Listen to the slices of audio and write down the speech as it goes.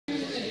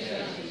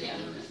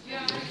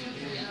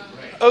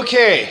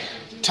Okay,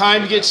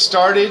 time to get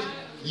started.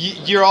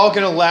 You're all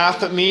going to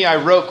laugh at me. I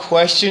wrote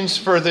questions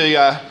for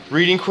the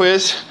reading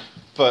quiz,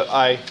 but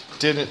I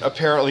didn't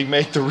apparently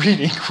make the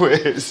reading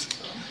quiz.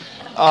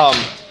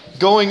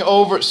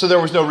 So there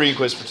was no reading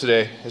quiz for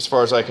today, as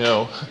far as I can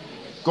know.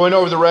 Going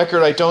over the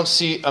record, I don't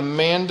see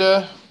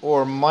Amanda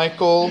or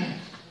Michael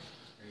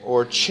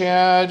or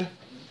Chad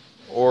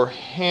or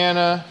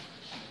Hannah.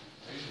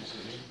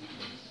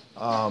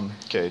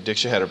 Okay,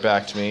 Diksha had her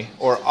back to me.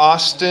 Or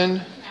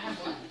Austin.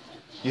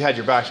 You had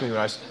your back to me when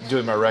I was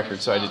doing my record,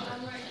 so I didn't.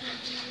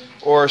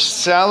 Or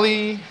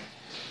Sally.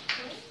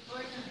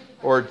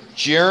 Or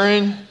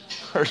Jaron.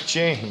 Or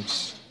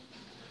James.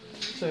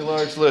 It's a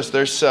large list.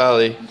 There's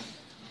Sally.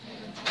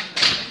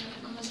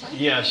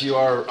 Yes, you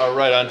are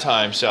right on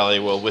time, Sally.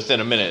 Well,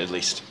 within a minute at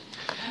least.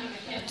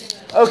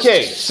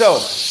 Okay, so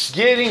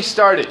getting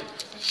started.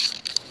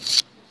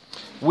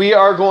 We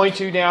are going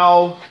to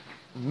now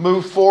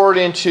move forward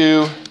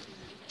into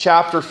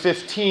chapter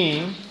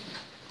 15.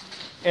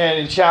 And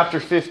in chapter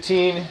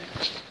 15,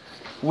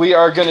 we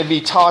are going to be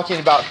talking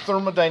about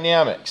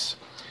thermodynamics.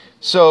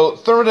 So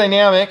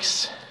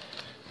thermodynamics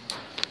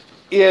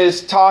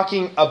is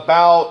talking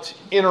about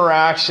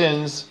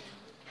interactions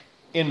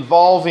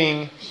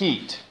involving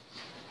heat.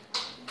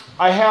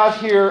 I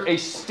have here a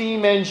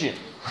steam engine.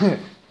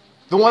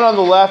 The one on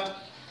the left,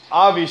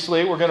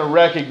 obviously, we're going to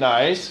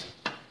recognize.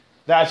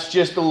 That's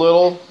just a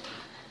little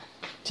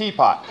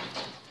teapot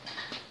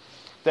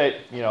that,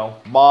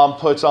 Mom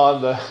puts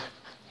on the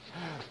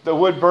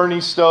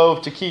wood-burning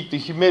stove to keep the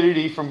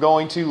humidity from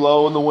going too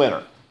low in the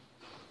winter.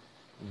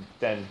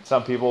 Then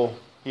some people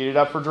heat it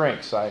up for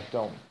drinks. I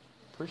don't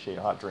appreciate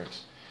hot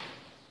drinks.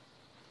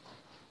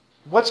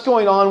 What's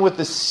going on with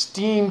the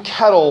steam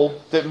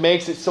kettle that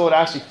makes it so it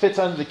actually fits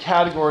under the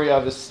category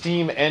of a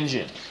steam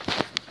engine?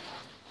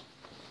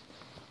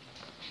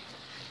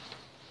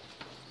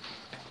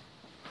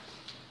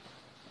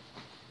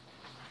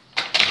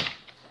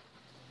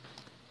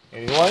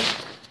 Anyone?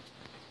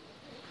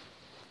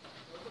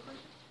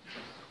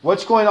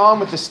 What's going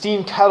on with the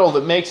steam kettle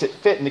that makes it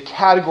fit in the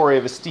category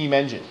of a steam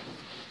engine?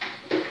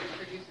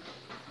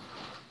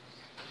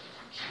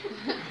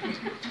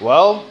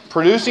 Well,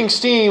 producing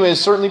steam is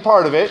certainly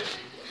part of it.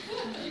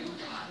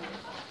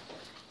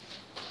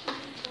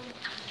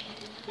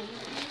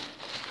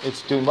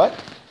 It's doing what?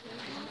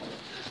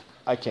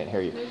 I can't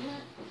hear you.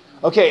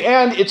 Okay,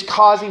 and it's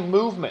causing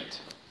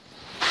movement.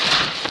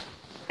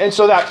 And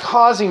so that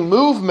causing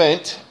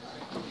movement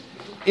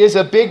is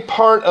a big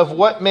part of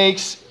what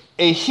makes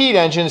a heat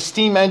engine. A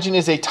steam engine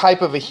is a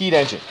type of a heat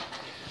engine.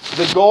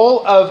 The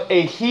goal of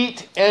a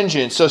heat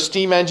engine, so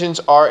steam engines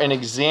are an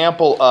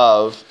example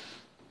of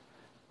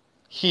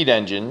heat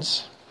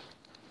engines.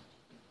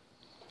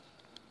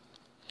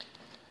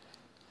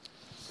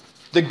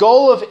 The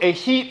goal of a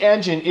heat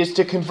engine is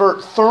to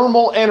convert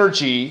thermal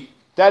energy,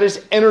 that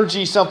is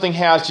energy something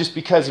has just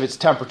because of its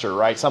temperature,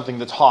 right? Something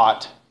that's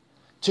hot,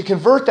 to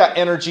convert that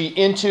energy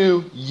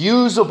into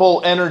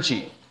usable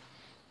energy.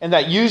 And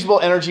that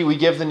usable energy we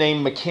give the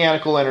name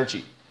mechanical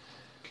energy.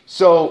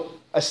 So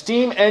a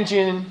steam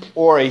engine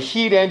or a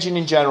heat engine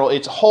in general,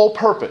 its whole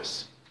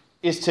purpose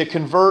is to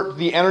convert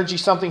the energy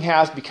something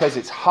has because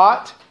it's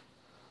hot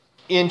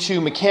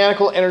into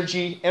mechanical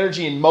energy,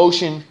 energy in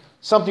motion,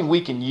 something we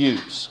can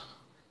use.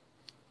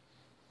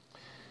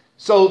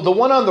 So the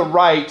one on the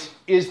right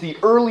is the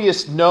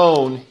earliest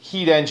known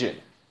heat engine.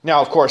 Now,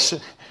 of course,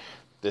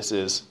 this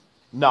is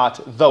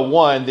not the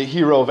one the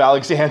hero of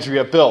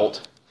Alexandria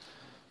built,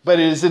 but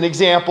it is an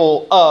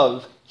example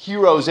of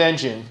Hero's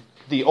engine,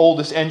 the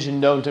oldest engine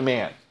known to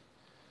man,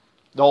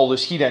 the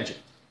oldest heat engine.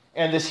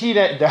 And this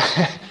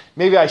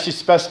maybe I should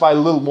specify a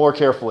little more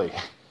carefully.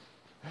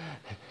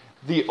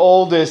 The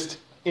oldest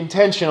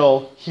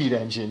intentional heat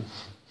engine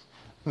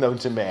known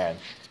to man.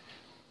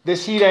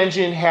 This heat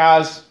engine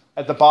has,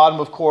 at the bottom,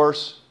 of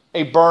course,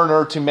 a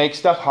burner to make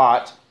stuff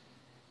hot.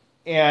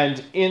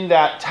 And in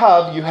that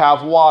tub, you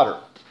have water.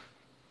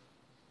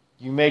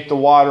 You make the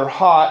water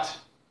hot,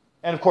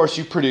 and of course,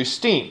 you produce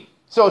steam.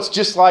 So it's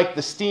just like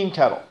the steam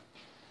kettle.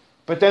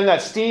 But then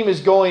that steam is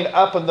going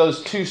up on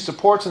those two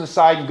supports on the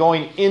side and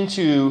going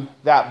into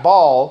that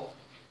ball,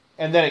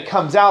 and then it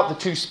comes out the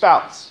two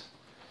spouts.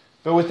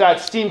 But with that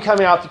steam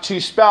coming out the two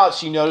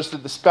spouts, you notice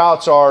that the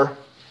spouts are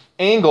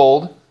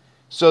angled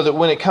so that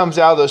when it comes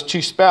out of those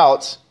two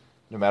spouts,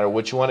 no matter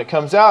which one it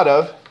comes out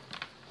of,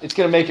 it's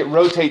going to make it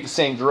rotate the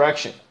same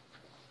direction.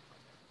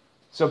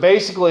 So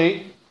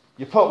basically,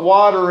 you put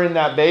water in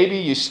that baby,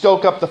 you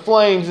stoke up the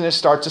flames, and it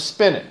starts to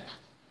spin it.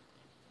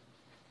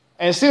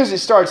 And as soon as it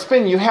starts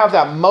spinning, you have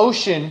that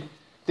motion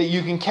that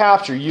you can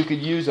capture. You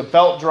could use a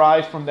belt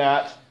drive from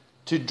that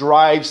to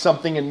drive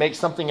something and make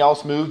something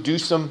else move, do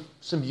some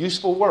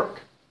useful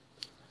work.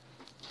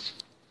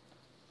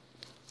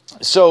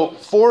 So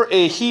for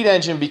a heat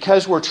engine,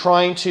 because we're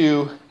trying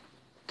to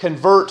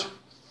convert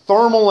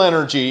thermal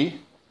energy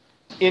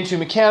into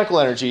mechanical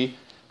energy,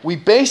 we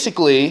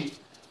basically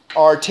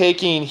are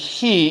taking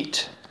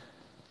heat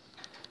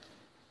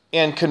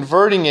and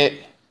converting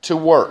it to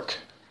work.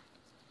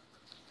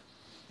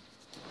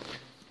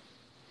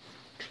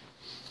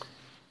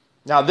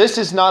 Now, this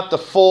is not the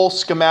full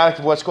schematic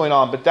of what's going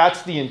on, but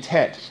that's the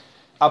intent.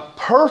 A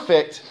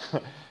perfect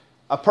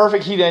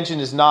heat engine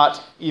is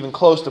not even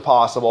close to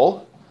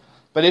possible,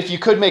 but if you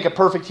could make a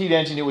perfect heat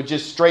engine, it would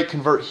just straight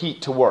convert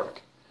heat to work.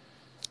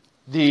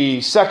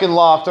 The second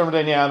law of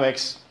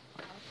thermodynamics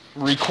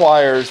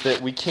requires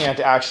that we can't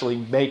actually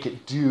make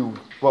it do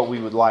what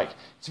we would like.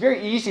 It's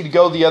very easy to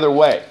go the other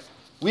way.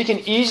 We can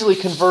easily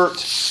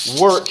convert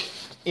work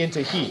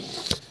into heat.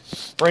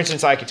 For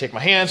instance, I could take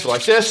my hands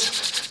like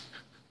this,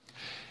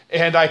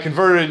 and I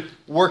converted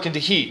work into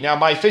heat. Now,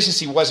 my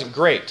efficiency wasn't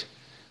great,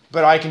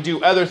 but I can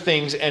do other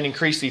things and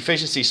increase the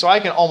efficiency. So I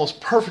can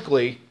almost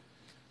perfectly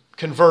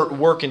convert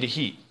work into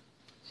heat.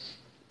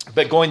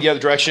 But going the other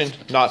direction,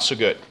 not so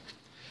good.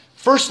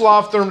 First law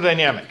of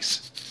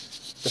thermodynamics.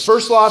 The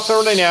first law of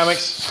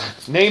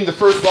thermodynamics, named the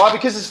first law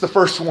because it's the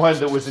first one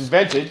that was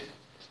invented,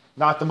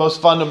 not the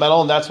most fundamental,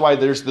 and that's why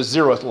there's the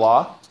 0th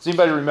law. Does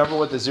anybody remember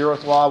what the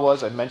 0th law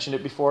was? I mentioned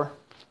it before.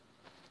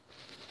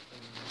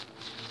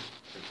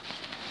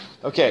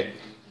 Okay,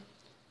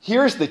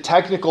 here's the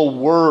technical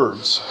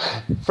words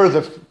for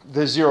the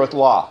 0th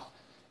law.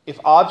 If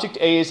object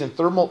A is in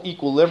thermal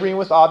equilibrium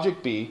with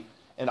object B,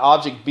 and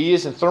object B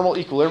is in thermal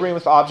equilibrium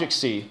with object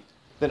C,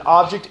 then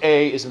object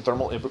A is in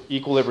thermal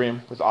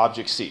equilibrium with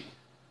object C.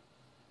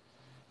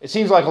 It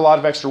seems like a lot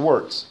of extra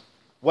words.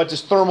 What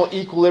does thermal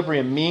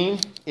equilibrium mean?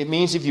 It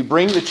means if you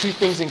bring the two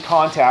things in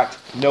contact,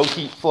 no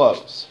heat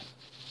flows.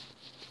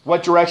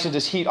 What direction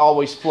does heat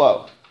always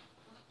flow?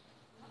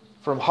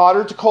 From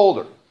hotter to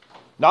colder.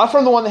 Not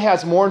from the one that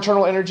has more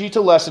internal energy to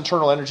less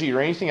internal energy or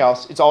anything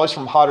else. It's always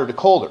from hotter to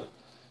colder.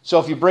 So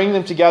if you bring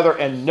them together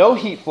and no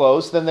heat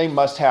flows, then they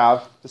must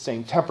have the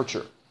same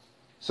temperature.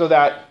 So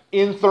that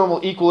in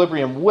thermal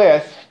equilibrium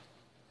with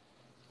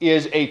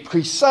is a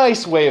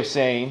precise way of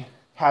saying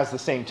has the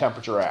same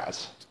temperature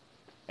as.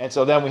 And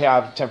so then we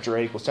have temperature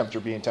A equals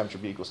temperature B and temperature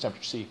B equals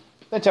temperature C.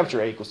 Then temperature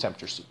A equals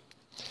temperature C.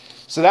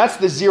 So that's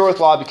the 0th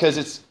law because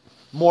it's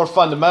more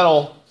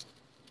fundamental,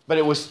 but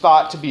it was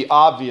thought to be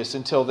obvious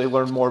until they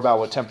learned more about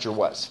what temperature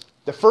was.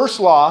 The first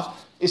law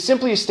is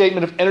simply a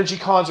statement of energy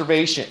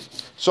conservation.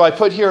 So I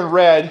put here in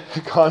red,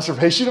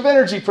 conservation of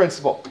energy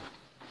principle.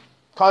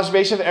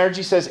 Conservation of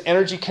energy says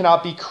energy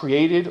cannot be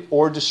created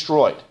or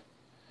destroyed.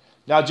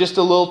 Now, just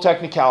a little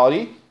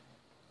technicality.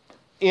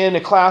 In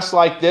a class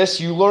like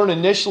this, you learn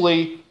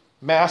initially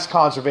mass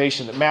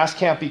conservation, that mass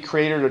can't be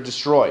created or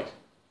destroyed.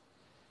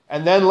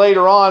 And then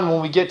later on,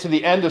 when we get to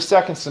the end of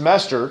second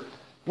semester,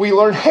 we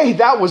learn, hey,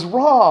 that was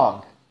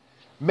wrong.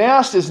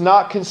 Mass is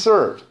not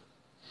conserved.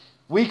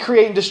 We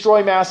create and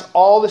destroy mass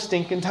all the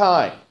stinking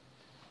time.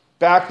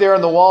 Back there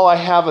on the wall, I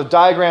have a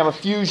diagram of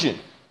fusion.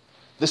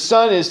 The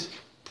sun is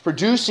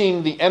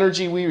producing the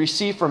energy we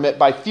receive from it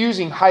by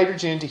fusing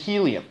hydrogen into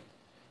helium.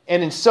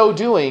 And in so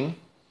doing,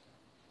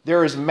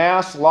 there is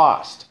mass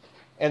lost.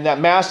 And that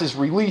mass is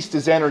released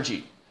as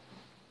energy.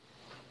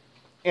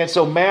 And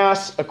so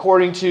mass,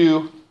 according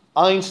to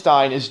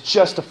Einstein, is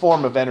just a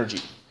form of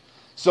energy.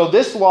 So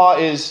this law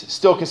is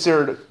still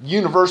considered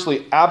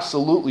universally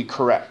absolutely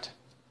correct.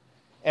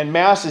 And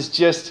mass is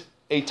just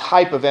a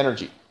type of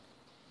energy.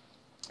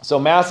 So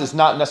mass is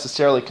not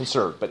necessarily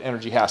conserved, but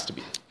energy has to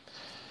be.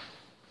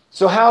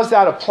 So how does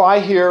that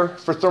apply here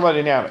for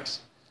thermodynamics?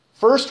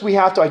 First, we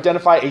have to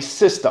identify a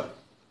system.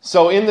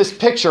 So in this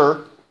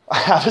picture, I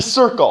have a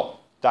circle.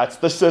 That's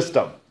the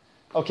system.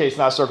 Okay, it's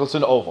not a circle, it's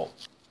an oval.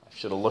 I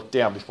should have looked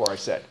down before I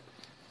said.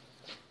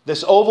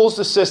 This oval is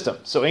the system.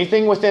 So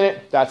anything within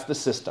it, that's the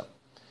system.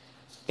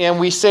 And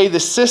we say the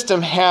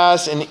system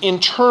has an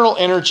internal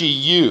energy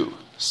U.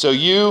 So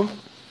U,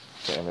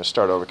 okay, I'm going to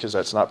start over because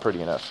that's not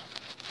pretty enough.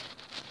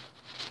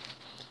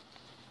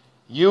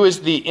 U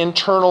is the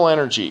internal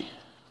energy.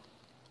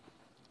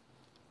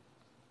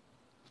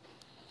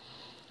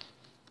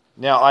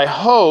 Now, I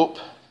hope,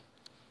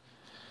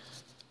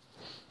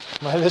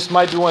 this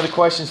might be one of the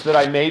questions that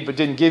I made but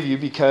didn't give you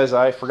because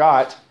I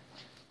forgot.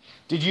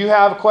 Did you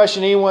have a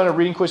question, anyone, a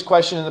reading quiz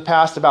question in the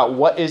past about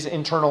what is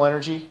internal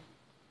energy?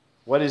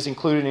 What is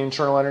included in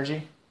internal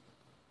energy?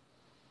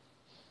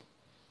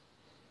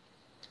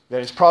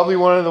 Then it's probably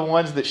one of the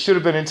ones that should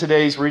have been in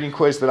today's reading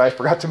quiz that I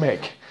forgot to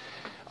make.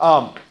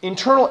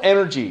 Internal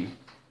energy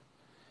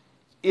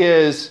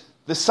is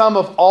the sum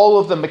of all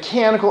of the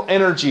mechanical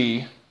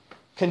energy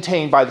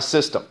contained by the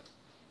system.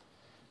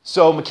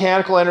 So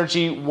mechanical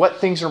energy,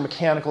 what things are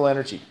mechanical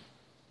energy?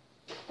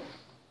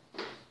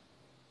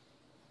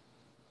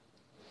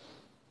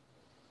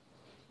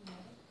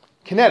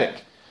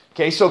 Kinetic.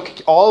 Okay, so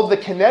all of the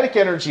kinetic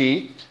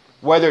energy,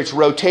 whether it's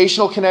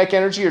rotational kinetic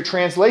energy or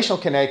translational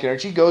kinetic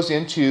energy, goes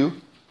into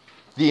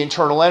the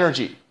internal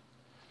energy.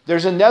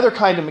 There's another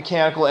kind of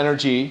mechanical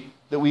energy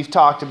that we've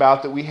talked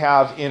about that we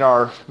have in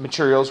our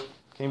materials.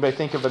 Can anybody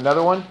think of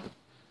another one?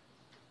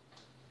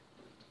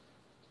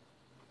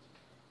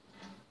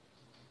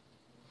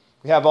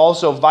 We have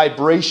also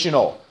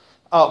vibrational.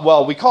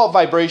 Well, we call it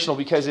vibrational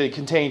because it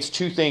contains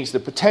two things. The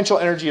potential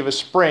energy of a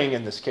spring,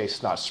 in this case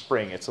it's not a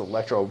spring, it's an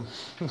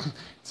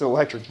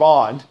electric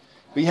bond.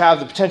 We have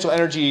the potential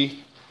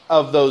energy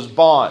of those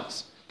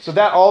bonds. So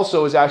that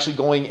also is actually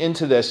going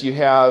into this. You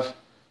have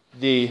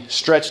the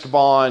stretched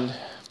bond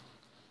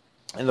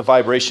and the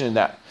vibration in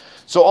that.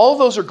 So all of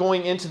those are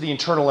going into the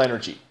internal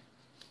energy.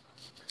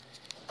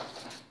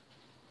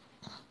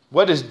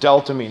 What does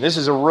delta mean? This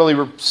is a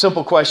really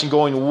simple question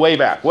going way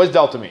back. What does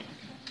delta mean?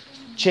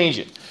 Change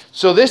it.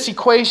 So this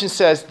equation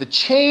says the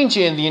change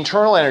in the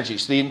internal energy,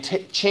 so the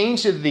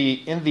change in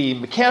the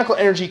mechanical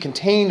energy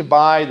contained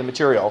by the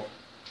material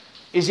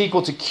is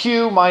equal to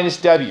Q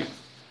minus W.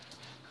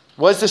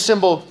 What does the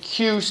symbol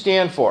Q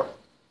stand for?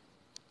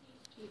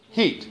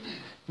 Heat.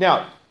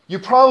 Now, you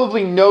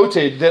probably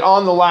noted that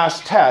on the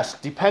last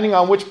test, depending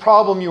on which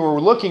problem you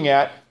were looking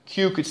at,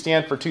 Q could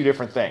stand for two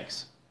different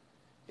things.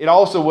 It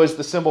also was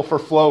the symbol for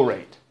flow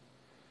rate.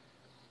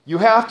 You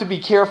have to be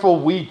careful,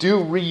 we do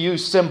reuse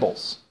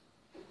symbols.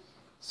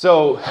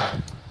 So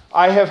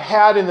I have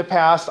had in the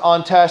past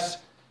on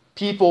tests,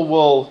 people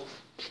will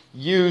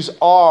use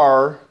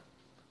R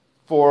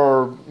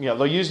for,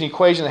 they'll use an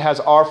equation that has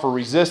R for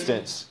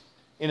resistance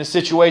in a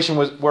situation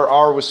where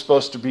R was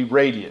supposed to be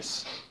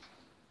radius.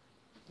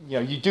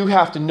 You do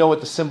have to know what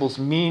the symbols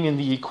mean in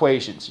the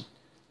equations.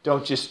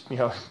 Don't just,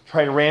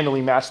 try to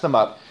randomly match them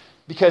up,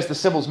 because the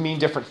symbols mean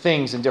different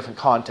things in different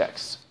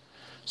contexts.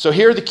 So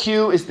here the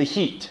Q is the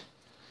heat.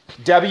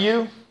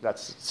 W,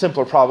 that's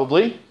simpler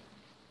probably,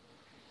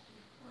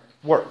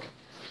 work.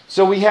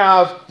 So we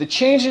have the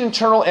change in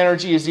internal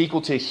energy is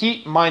equal to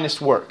heat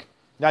minus work.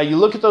 Now you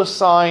look at those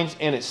signs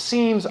and it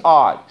seems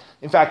odd.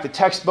 In fact, the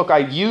textbook I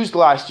used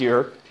last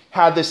year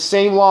had this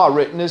same law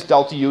written as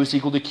delta U is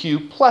equal to Q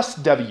plus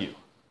W.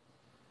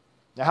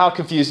 Now how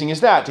confusing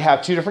is that to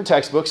have two different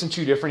textbooks and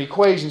two different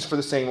equations for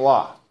the same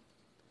law?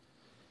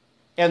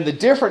 And the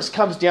difference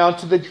comes down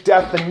to the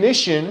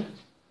definition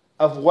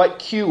of what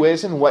Q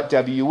is and what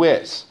W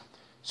is.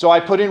 So I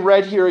put in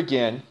red here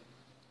again,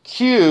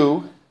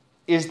 Q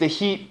is the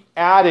heat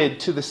added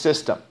to the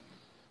system.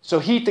 So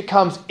heat that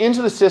comes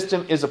into the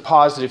system is a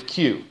positive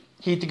Q.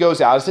 Heat that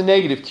goes out is a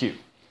negative Q.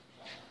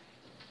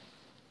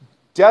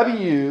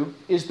 W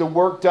is the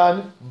work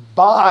done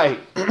by,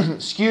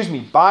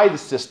 by the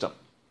system.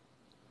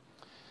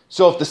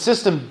 So if the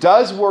system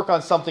does work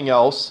on something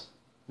else,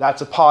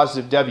 that's a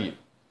positive W.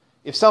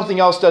 If something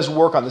else does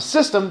work on the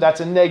system, that's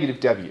a negative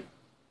W.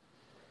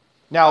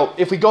 Now,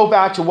 if we go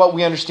back to what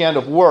we understand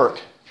of work,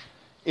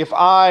 if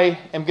I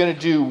am going to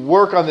do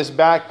work on this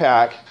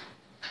backpack,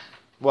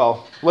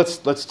 well,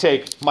 let's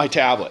take my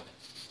tablet.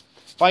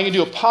 If I can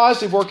do a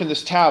positive work in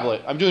this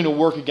tablet, I'm doing a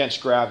work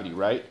against gravity,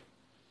 right?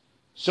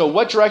 So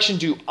what direction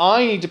do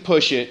I need to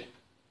push it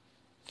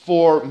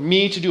for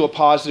me to do a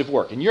positive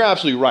work? And you're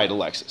absolutely right,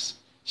 Alexis.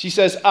 She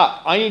says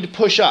up. I need to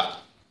push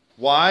up.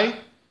 Why?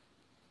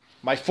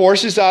 My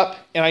force is up,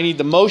 and I need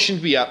the motion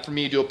to be up for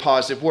me to do a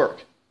positive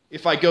work.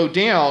 If I go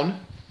down,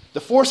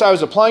 the force I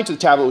was applying to the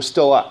tablet was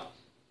still up.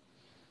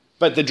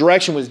 But the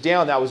direction was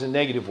down, that was a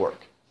negative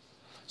work.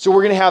 So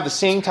we're going to have the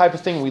same type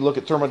of thing when we look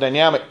at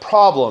thermodynamic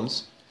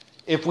problems.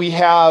 If we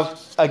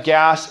have a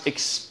gas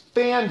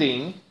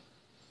expanding,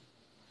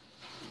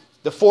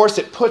 the force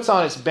it puts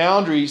on its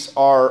boundaries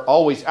are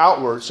always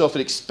outward. So if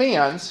it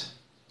expands,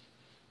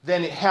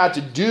 then it had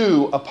to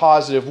do a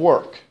positive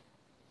work.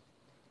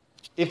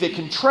 If it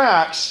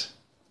contracts,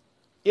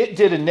 it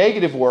did a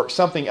negative work,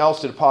 something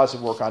else did a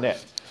positive work on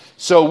it.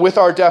 So with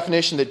our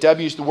definition that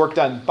W is the work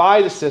done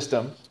by the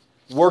system,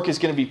 work is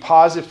going to be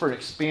positive for an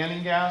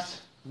expanding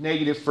gas,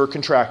 negative for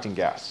contracting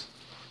gas.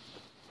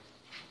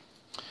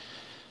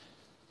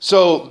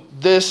 So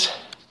this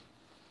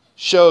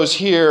shows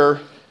here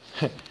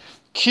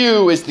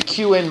Q is the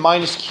Q in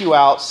minus Q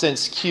out,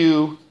 since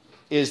Q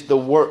is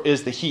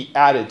the heat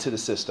added to the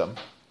system.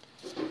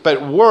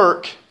 But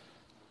work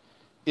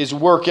is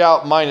work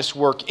out minus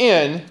work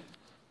in,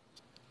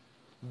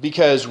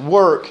 because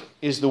work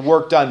is the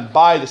work done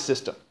by the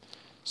system.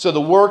 So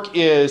the work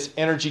is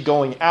energy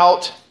going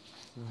out.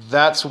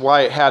 That's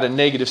why it had a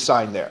negative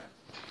sign there.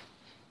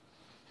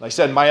 Like I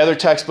said, in my other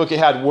textbook, it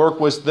had work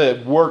was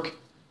the work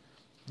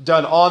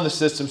done on the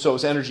system, so it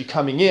was energy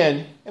coming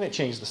in, and it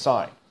changed the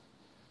sign.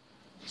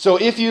 So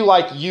if you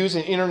use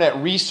an internet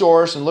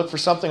resource and look for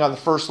something on the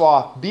first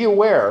law, be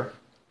aware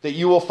that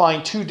you will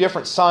find two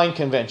different sign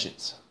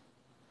conventions.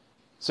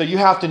 So you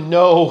have to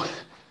know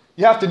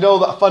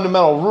the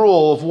fundamental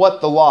rule of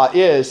what the law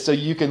is, so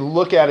you can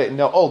look at it and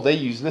know, oh, they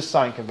use this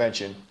sign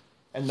convention,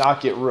 and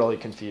not get really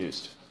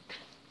confused.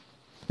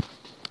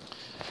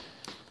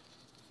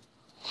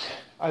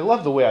 I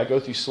love the way I go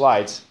through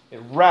slides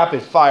in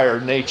rapid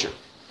fire nature.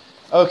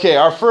 Okay,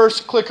 our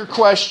first clicker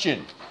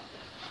question.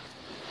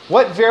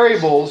 What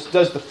variables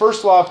does the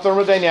first law of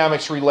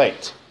thermodynamics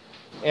relate?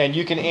 And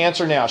you can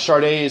answer now.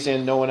 Charday is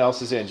in, no one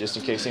else is in, just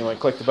in case anyone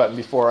clicked the button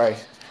before I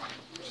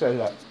set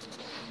it up.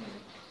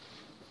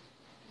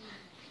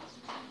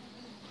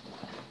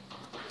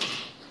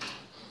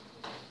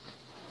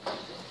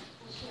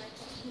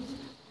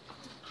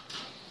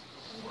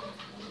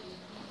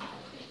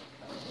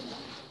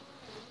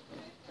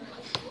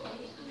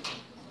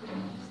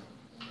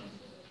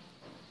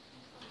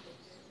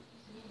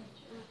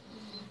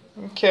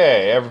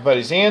 Okay,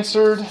 everybody's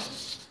answered.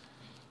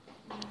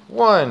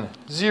 1,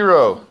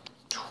 0,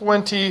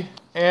 20,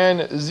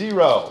 and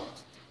 0.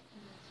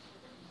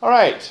 All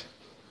right.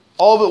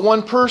 All but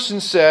one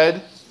person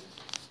said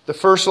the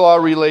first law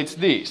relates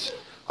these.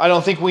 I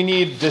don't think we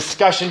need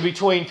discussion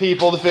between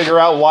people to figure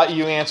out what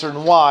you answered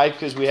and why,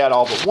 because we had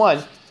all but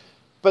one.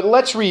 But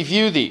let's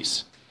review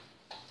these.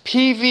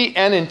 P, V,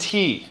 N, and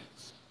T.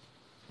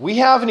 We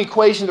have an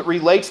equation that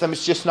relates them.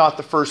 It's just not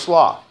the first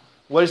law.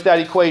 What is that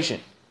equation?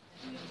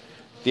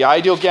 The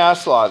ideal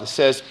gas law that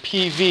says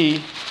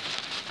PV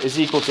is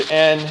equal to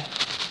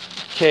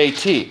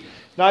NKT.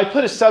 Now, I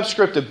put a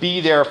subscript of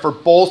B there for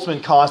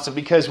Boltzmann constant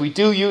because we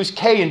do use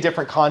K in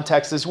different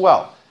contexts as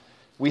well.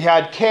 We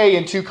had K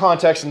in two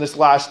contexts in this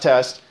last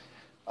test.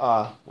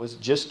 Was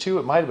it just two?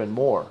 It might have been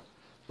more,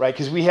 right?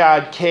 Because we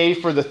had K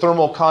for the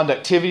thermal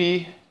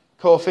conductivity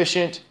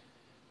coefficient.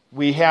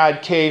 We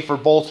had K for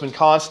Boltzmann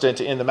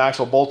constant in the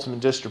Maxwell-Boltzmann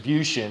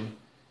distribution.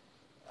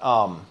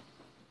 Trying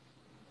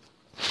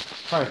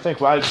to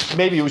think, well,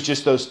 maybe it was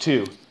just those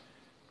two.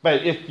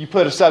 But if you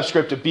put a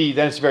subscript of B,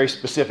 then it's very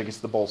specific. It's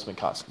the Boltzmann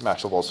constant,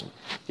 Maxwell-Boltzmann.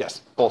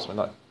 Yes, Boltzmann.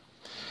 No.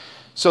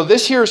 So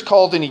this here is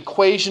called an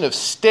equation of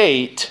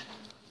state.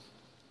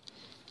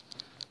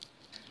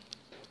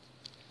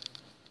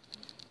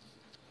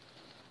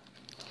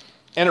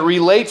 And it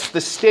relates the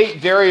state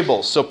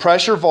variables. So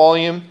pressure,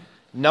 volume,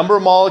 number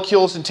of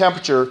molecules, and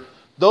temperature.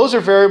 Those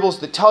are variables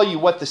that tell you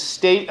what the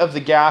state of the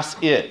gas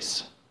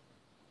is.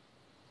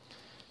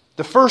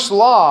 The first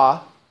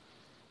law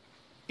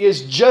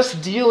is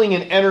just dealing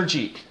in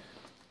energy.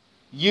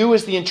 U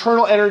is the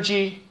internal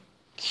energy.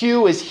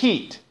 Q is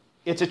heat.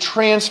 It's a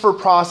transfer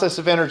process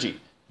of energy.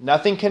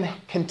 Nothing can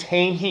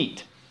contain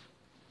heat.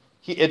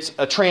 It's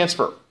a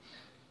transfer.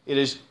 It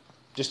is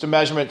just a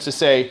measurement to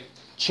say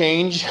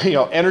change,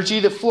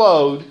 energy that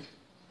flowed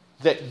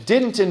that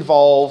didn't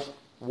involve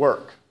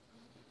work.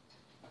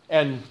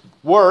 And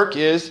work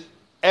is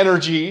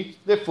energy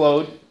that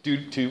flowed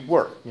due to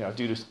work,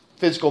 due to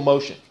physical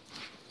motion.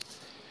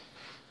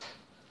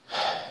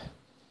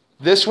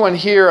 This one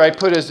here I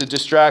put as a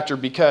distractor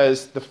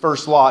because the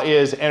first law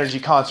is energy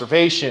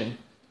conservation,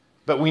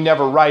 but we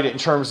never write it in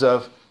terms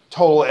of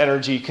total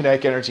energy,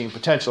 kinetic energy, and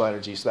potential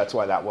energy, so that's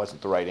why that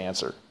wasn't the right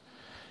answer.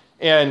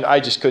 And I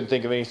just couldn't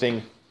think of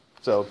anything,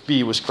 so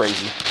B was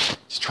crazy.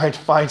 Just trying to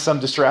find some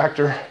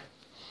distractor.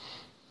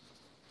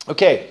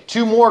 Okay,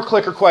 two more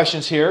clicker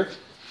questions here,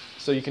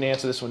 so you can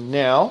answer this one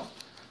now.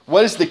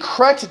 What is the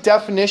correct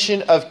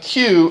definition of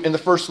Q in the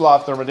first law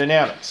of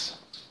thermodynamics?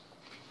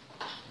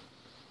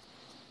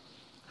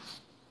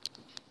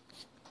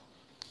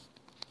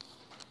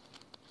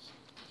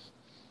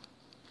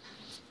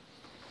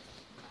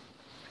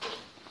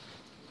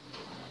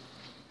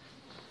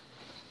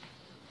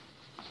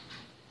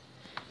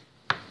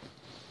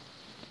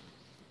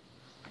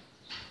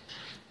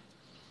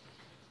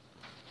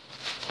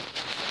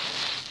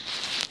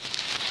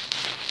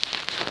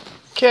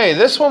 Okay,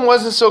 this one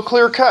wasn't so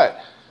clear cut.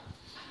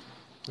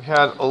 We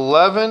had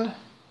 11,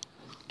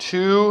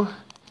 2,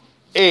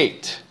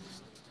 8.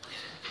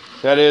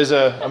 That is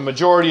a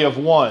majority of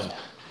 1.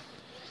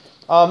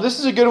 This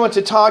is a good one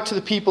to talk to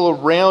the people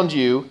around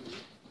you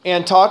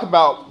and talk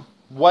about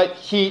what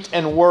heat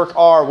and work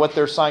are, what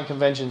their sign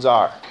conventions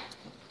are.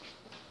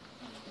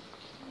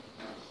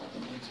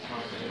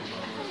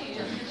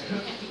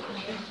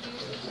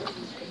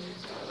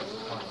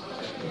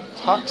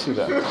 Talk to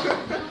them.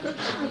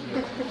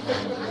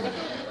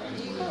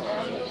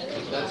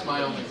 That's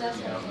my only.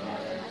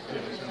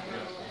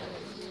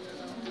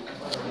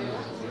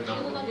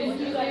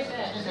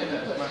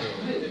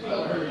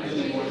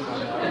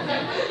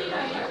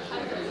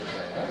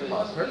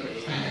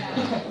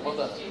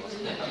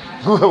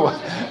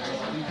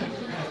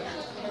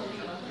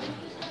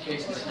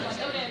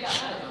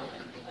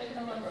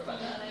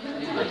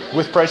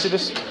 With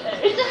prejudice?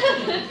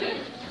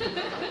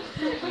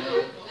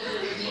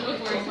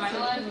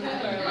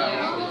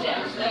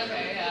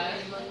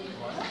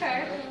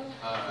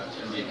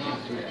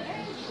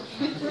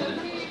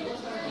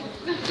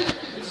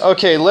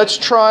 Okay, let's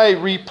try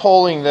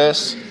repolling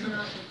this.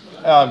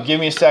 Give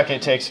me a second.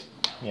 It takes,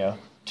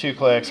 2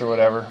 clicks or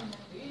whatever.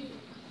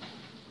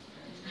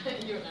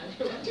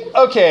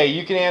 Okay,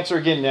 you can answer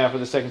again now for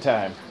the second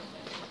time.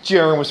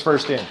 Jaron was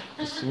first in.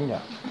 Just so you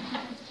know.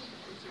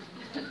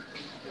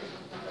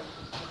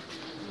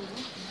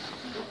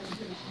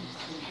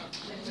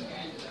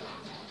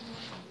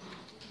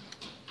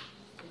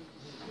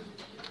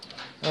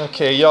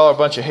 Okay, y'all are a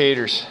bunch of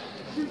haters.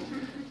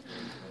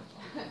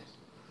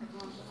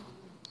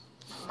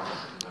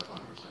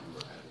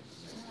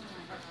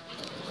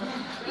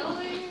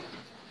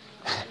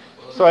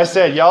 So I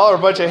said, y'all are a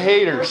bunch of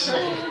haters.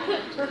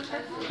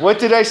 What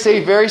did I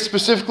say very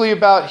specifically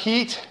about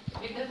heat?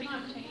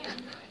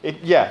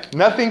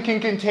 Nothing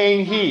can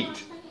contain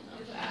heat.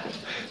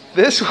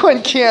 This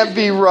one can't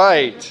be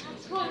right.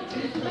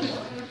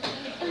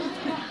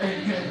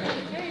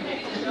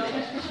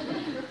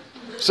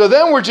 So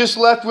then we're just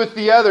left with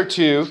the other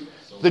two,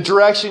 the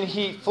direction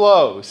heat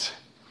flows.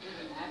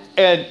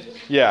 And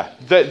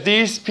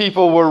these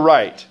people were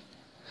right.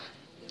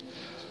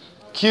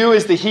 Q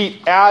is the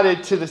heat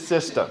added to the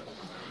system.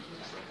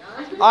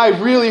 I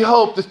really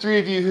hope the three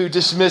of you who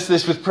dismissed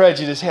this with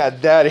prejudice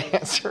had that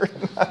answer,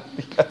 not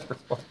the other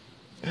one.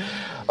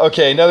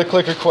 Okay, another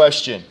clicker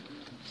question.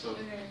 So,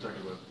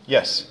 talking about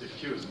yes. If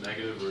Q is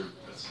negative, or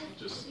that's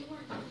just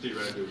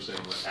theoretically we're saying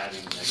we're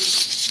adding negative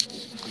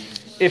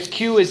heat. If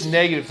Q is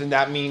negative, then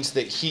that means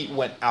that heat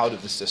went out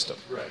of the system.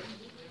 Right.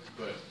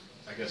 But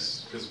I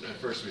guess because at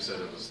first we said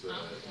it was the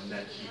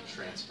net heat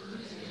transfer.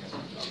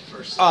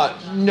 First.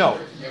 No,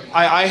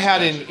 I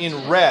had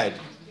in red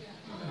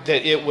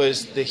that it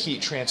was the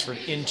heat transferred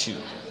into.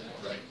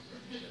 Right.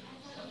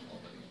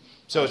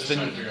 So it's the.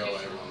 Trying to figure out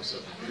why everyone was so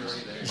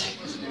confused.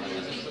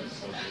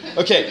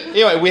 Okay.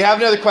 Anyway, we have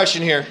another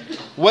question here.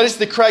 What is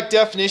the correct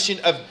definition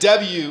of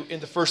W in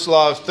the first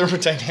law of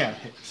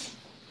thermodynamics?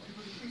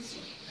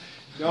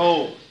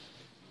 No.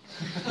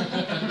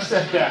 Who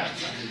said that?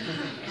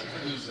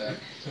 Who's that?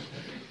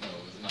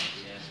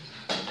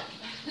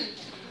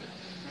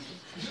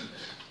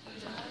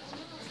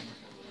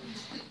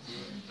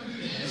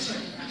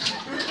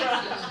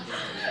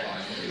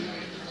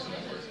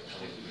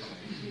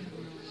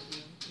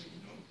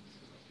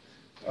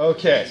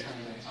 Okay.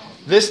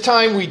 This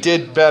time we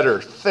did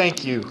better.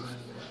 Thank you.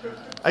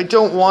 I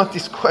don't want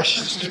these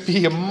questions to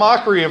be a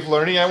mockery of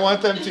learning. I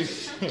want them to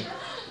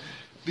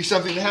be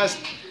something that has...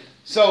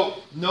 So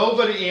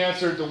nobody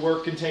answered the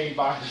work contained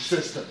by the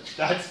system.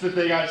 That's the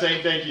thing I'm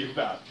saying thank you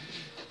about.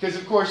 Because,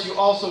 of course, you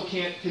also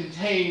can't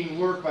contain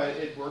work by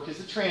it. Work is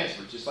a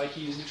transfer, just like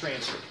heat is a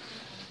transfer.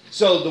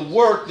 So the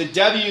work, the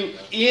W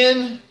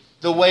in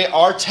the way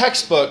our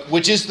textbook,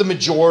 which is the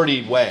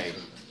majority way,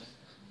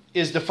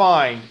 is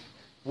defined.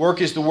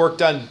 Work is the work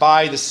done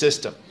by the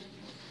system.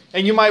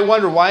 And you might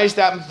wonder, why is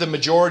that the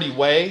majority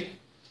way?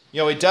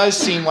 You know, it does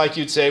seem like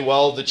you'd say,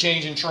 well, the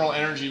change in internal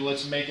energy,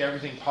 let's make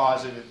everything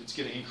positive if it's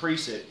going to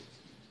increase it.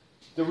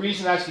 The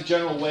reason that's the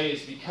general way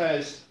is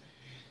because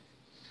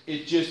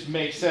it just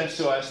makes sense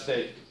to us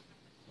that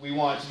we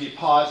want it to be a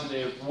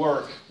positive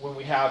work when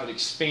we have it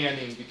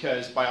expanding,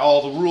 because by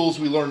all the rules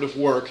we learned of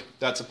work,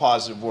 that's a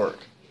positive work.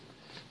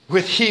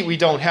 With heat, we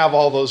don't have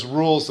all those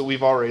rules that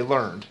we've already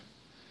learned.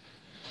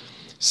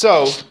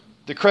 So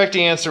the correct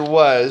answer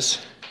was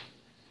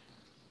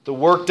the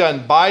work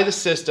done by the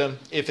system,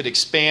 if it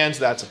expands,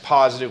 that's a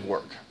positive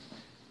work.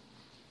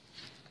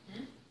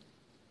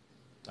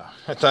 Oh,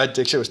 I thought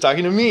Diksha was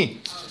talking to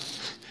me.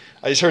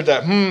 I just heard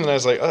that, and I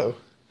was like, oh.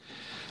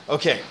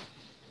 Okay.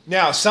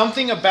 Now,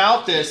 something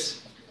about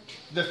this,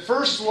 the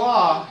first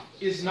law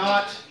is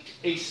not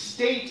a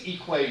state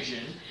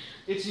equation.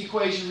 It's an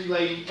equation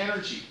relating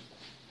energy.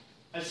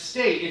 A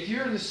state, if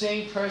you're in the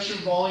same pressure,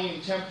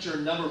 volume, temperature,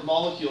 number of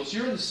molecules,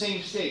 you're in the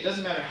same state. It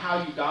doesn't matter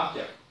how you got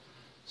there.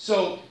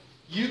 So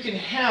you can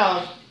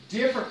have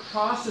different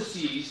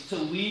processes to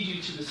lead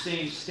you to the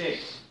same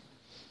state.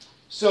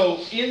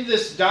 So in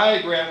this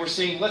diagram, we're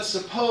saying, let's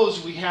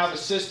suppose we have a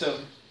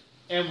system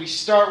and we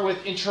start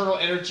with internal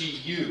energy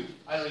U.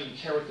 I don't even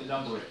care what the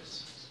number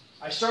is.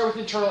 I start with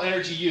internal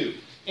energy U.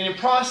 And in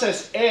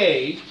process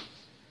A,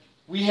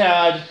 we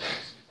had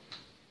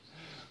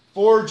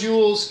 4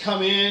 joules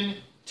come in,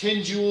 10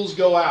 joules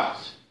go out.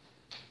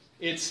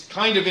 It's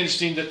kind of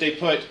interesting that they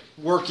put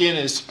work in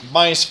as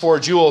minus 4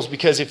 joules,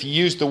 because if you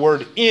use the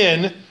word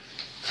in,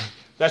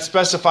 that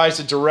specifies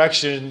the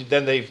direction.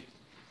 Then they've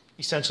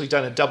essentially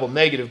done a double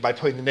negative by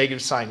putting the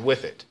negative sign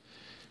with it.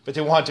 But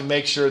they want to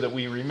make sure that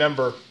we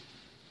remember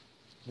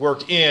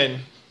work in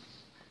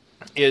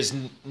is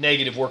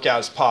negative, work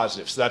out is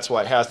positive. So that's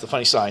why it has the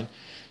funny sign.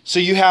 So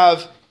you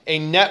have a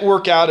net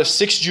work out of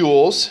 6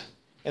 joules,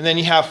 and then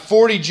you have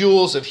 40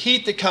 joules of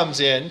heat that comes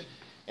in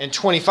and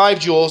 25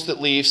 joules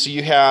that leave. So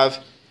you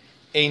have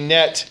a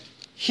net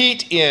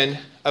heat in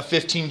of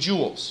 15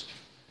 joules.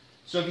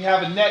 So if you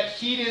have a net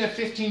heat in of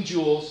 15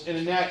 joules and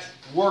a net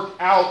work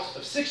out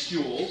of 6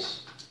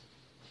 joules,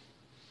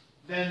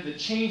 then the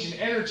change in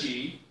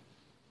energy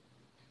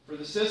for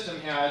the system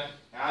had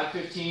add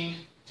 15,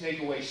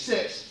 take away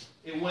 6.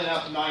 It went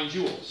up 9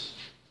 joules.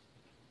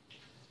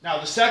 Now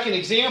the second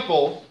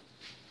example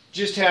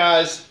just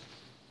has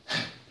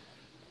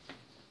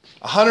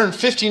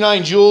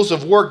 159 joules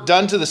of work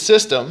done to the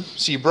system.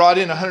 So you brought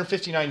in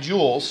 159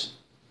 joules.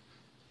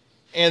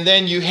 And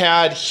then you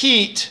had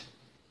heat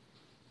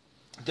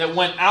that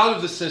went out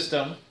of the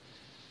system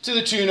to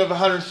the tune of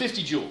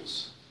 150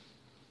 joules.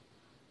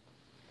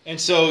 And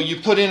so you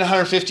put in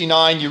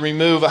 159, you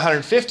remove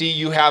 150,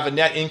 you have a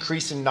net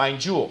increase in 9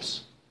 joules.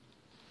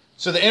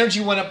 So the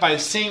energy went up by the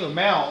same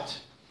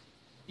amount,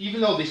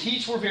 even though the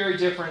heats were very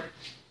different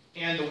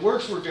and the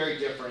works were very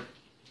different.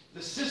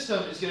 The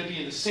system is going to be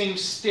in the same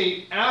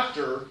state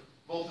after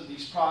both of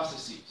these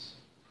processes.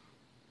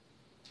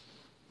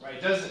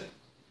 Right? Doesn't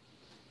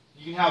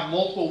you can have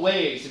multiple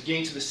ways of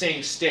getting to the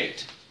same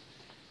state.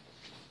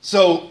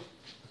 So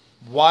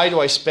why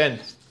do I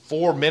spend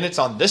 4 minutes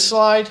on this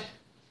slide?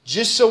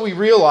 Just so we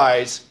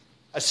realize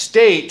a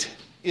state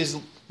is,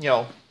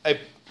 a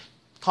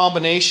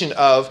combination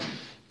of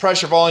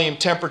pressure, volume,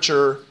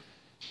 temperature,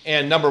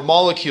 and number of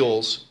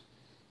molecules.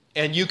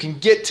 And you can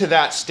get to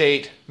that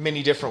state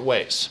many different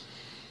ways.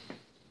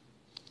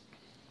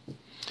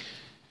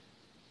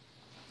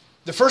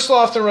 the first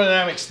law of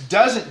thermodynamics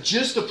doesn't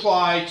just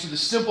apply to the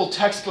simple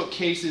textbook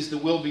cases that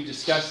we'll be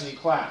discussing in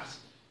class.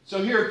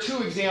 So here are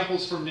two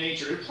examples from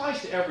nature. It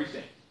applies to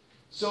everything.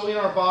 So in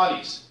our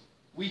bodies,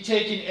 we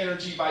take in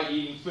energy by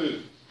eating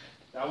food.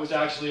 That was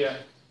actually a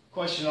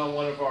question on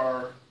one of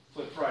our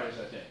Flip Fridays,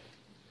 I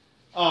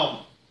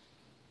think.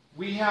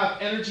 We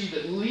have energy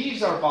that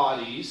leaves our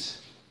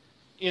bodies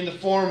in the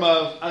form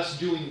of us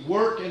doing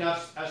work and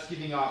us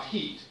giving off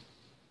heat.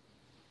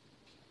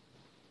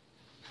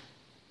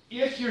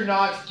 If you're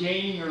not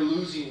gaining or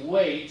losing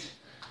weight,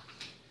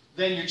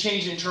 then your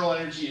change in internal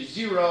energy is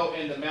zero,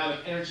 and the amount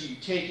of energy you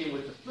take in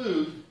with the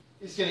food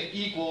is going to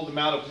equal the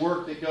amount of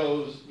work that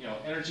goes,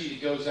 energy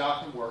that goes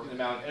out from work and the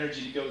amount of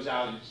energy that goes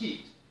out in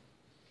heat.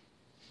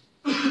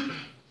 Does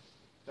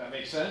that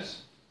make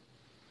sense?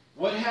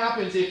 What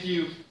happens if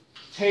you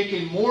take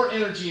in more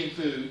energy in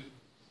food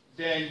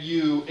than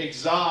you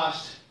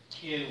exhaust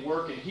in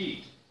work and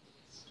heat?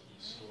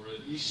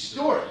 You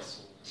store it.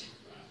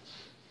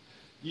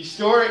 You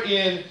store it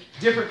in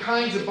different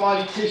kinds of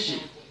body tissue.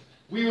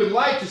 We would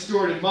like to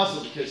store it in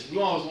muscle because we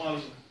always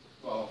want to,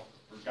 well,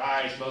 for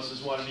guys, most of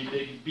us want to be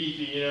big and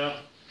beefy,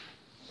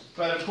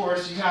 But of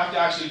course, you have to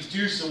actually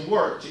do some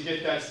work to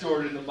get that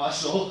stored in the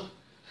muscle.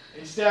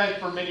 Instead,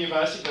 for many of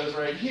us, it goes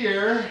right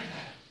here.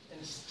 In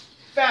the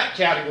fat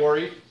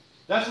category,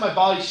 that's my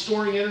body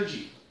storing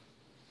energy.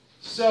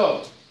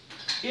 So,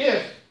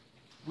 if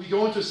we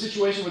go into a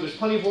situation where there's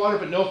plenty of water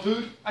but no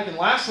food, I can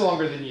last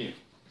longer than you.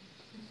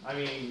 I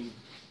mean,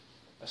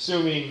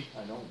 assuming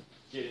I don't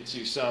get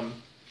into some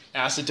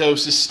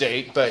acidosis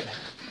state, but,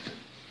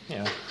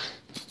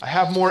 I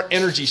have more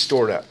energy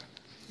stored up.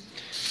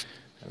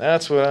 And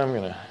that's what I'm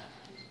going to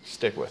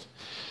stick with.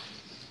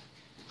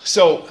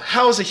 So,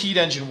 how does a heat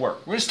engine work?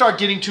 We're going to start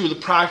getting to the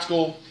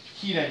practical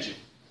heat engine.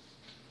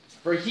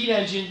 For a heat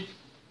engine,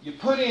 you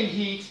put in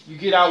heat, you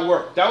get out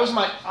work. That was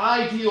my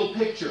ideal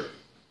picture.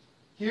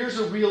 Here's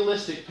a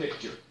realistic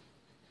picture.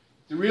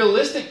 The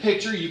realistic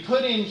picture, you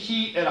put in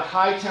heat at a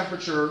high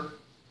temperature,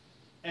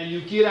 and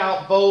you get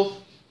out both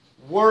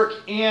work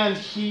and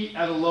heat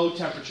at a low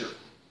temperature.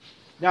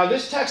 Now,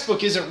 this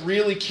textbook isn't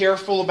really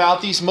careful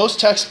about these. Most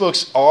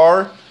textbooks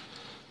are.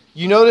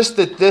 You notice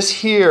that this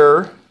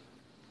here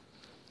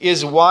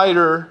is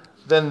wider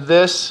than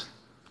this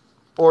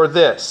or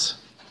this.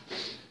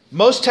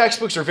 Most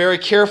textbooks are very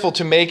careful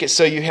to make it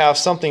so you have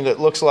something that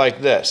looks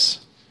like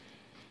this.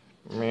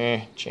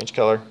 Change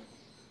color.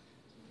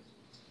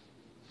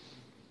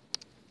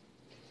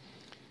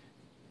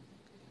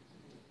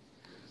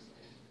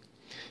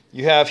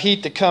 You have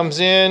heat that comes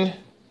in,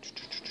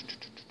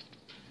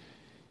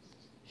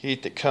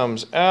 heat that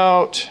comes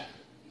out.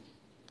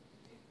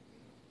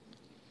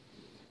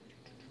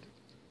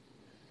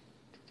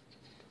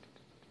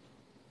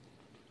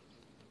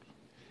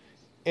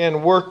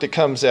 And work that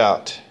comes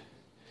out.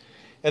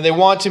 And they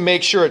want to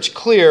make sure it's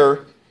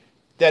clear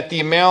that the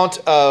amount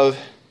of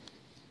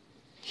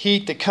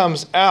heat that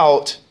comes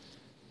out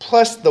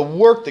plus the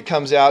work that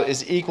comes out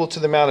is equal to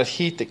the amount of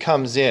heat that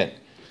comes in.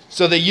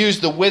 So they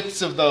use the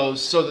widths of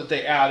those so that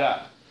they add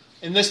up.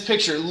 In this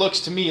picture, it looks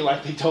to me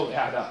like they don't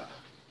add up.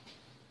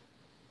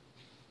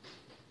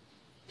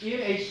 In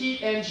a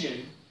heat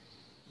engine,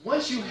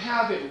 once you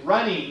have it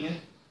running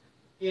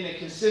in a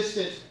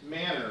consistent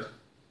manner,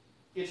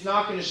 it's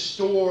not going to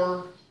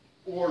store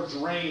or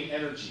drain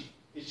energy.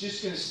 It's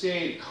just going to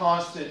stay at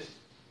constant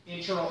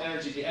internal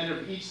energy. At the end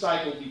of each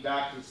cycle, will be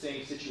back to the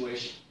same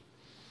situation.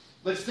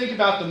 Let's think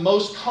about the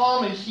most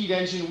common heat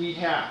engine we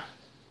have.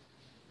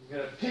 I'm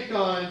going to pick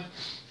on,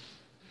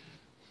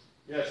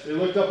 yes, they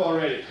looked up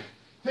already.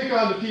 Pick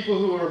on the people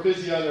who are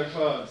busy on their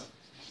phones.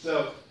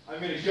 So I'm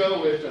going to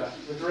go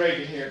with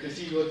Reagan here because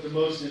he looked the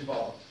most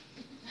involved.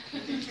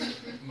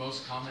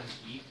 Most common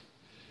heat?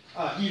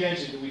 Heat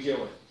engine that we deal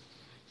with.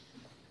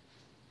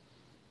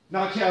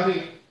 Not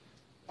counting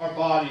our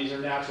bodies or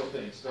natural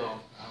things. Oh,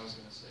 I was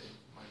going to say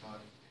my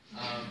body.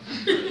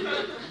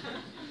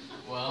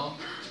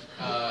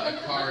 A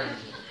car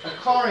engine. A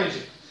car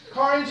engine.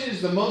 Car engine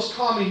is the most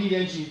common heat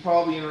engine you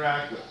probably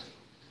interact with.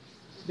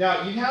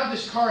 Now, you have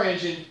this car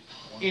engine,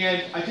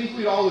 and I think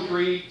we'd all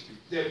agree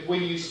that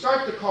when you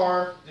start the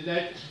car,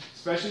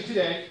 especially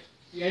today,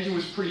 the engine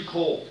was pretty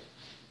cold.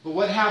 But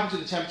what happened to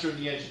the temperature of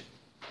the engine?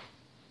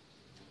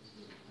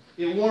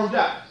 It warmed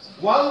up.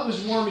 While it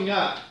was warming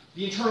up,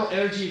 the internal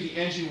energy of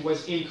the engine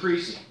was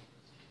increasing,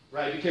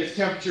 right? Because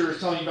temperature is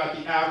telling you about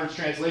the average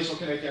translational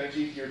kinetic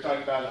energy if you're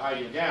talking about an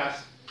ideal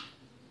gas.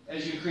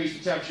 As you increase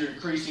the temperature, you're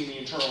increasing the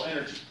internal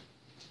energy.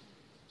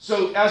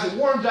 So as it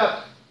warmed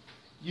up,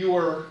 you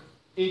were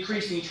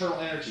increasing the internal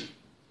energy.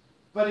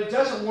 But it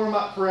doesn't warm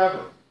up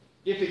forever.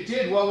 If it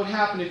did, what would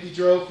happen if you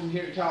drove from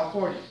here to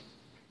California?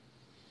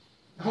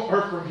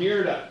 Or from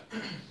here to,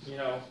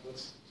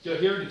 let's go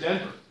here to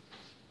Denver.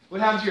 What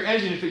happens to your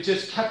engine if it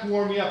just kept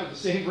warming up at the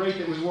same rate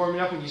that it was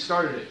warming up when you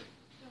started it?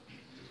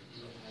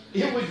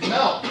 It would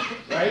melt,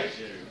 right?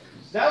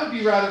 That would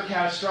be rather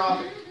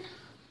catastrophic.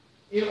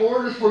 In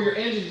order for your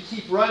engine to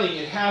keep running,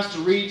 it has to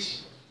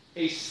reach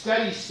a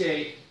steady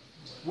state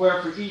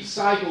where for each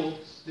cycle,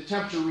 the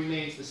temperature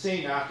remains the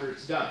same after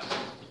it's done.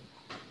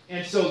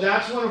 And so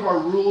that's one of our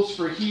rules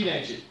for a heat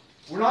engine.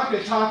 We're not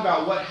going to talk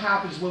about what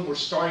happens when we're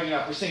starting it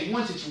up. We're saying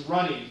once it's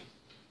running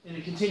in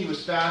a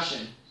continuous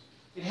fashion,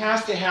 it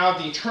has to have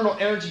the internal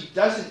energy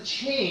doesn't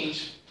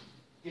change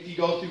if you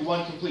go through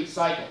one complete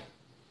cycle.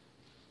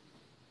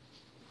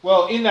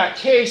 Well, in that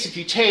case, if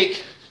you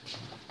take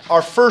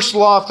our first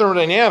law of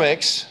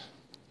thermodynamics,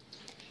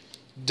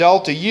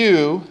 delta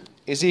U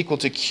is equal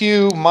to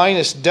Q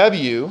minus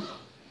W.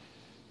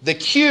 The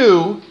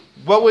Q,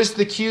 what was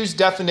the Q's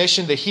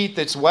definition? The heat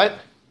that's what?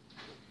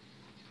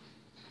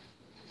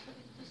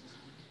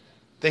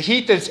 The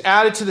heat that's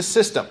added to the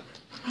system.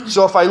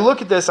 So if I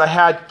look at this, I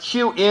had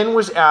Q in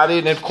was added,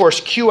 and of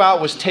course Q out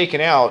was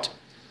taken out.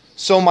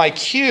 So my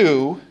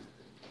Q,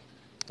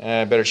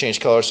 I better change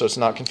color so it's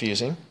not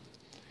confusing.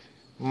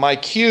 My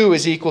Q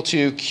is equal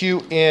to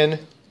Q in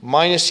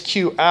minus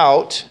Q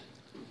out.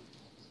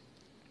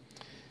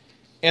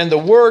 And the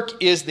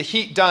work is the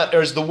heat done,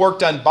 or is the work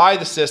done by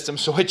the system,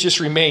 so it just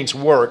remains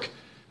work.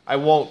 I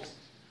won't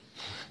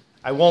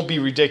be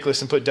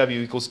ridiculous and put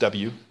W equals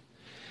W.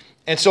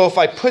 And so if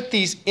I put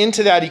these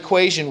into that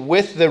equation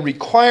with the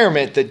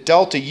requirement that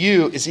delta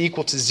U is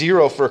equal to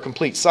 0 for a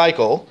complete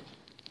cycle,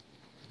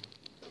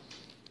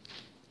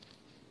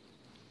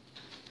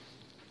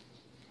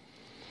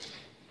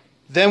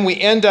 then we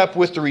end up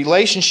with the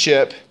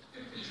relationship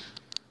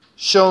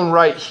shown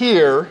right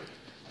here.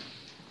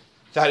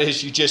 That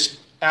is, you just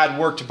add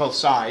work to both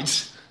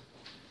sides.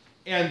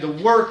 And the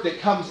work that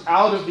comes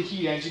out of the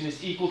heat engine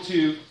is equal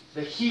to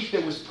the heat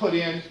that was put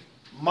in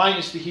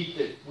minus the heat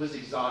that was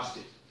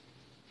exhausted.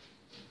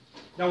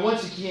 Now,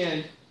 once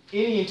again,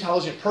 any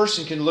intelligent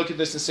person can look at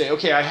this and say,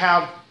 okay, I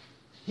have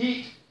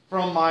heat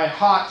from my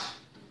hot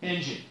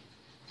engine.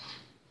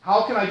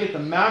 How can I get the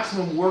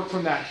maximum work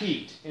from that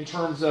heat in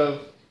terms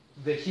of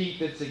the heat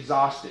that's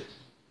exhausted?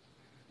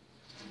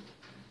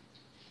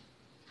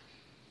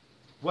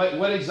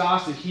 What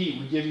exhausted heat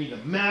would give me the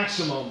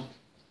maximum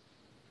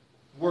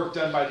work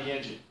done by the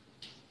engine?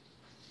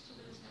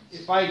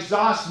 If I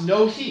exhaust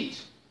no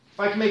heat, if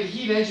I can make a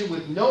heat engine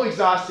with no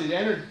exhausted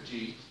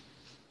energy,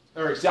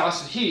 or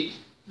exhausted heat,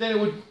 then it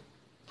would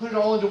put it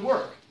all into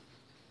work.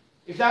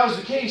 If that was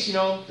the case,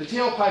 the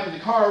tailpipe in the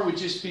car would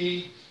just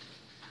be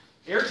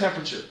air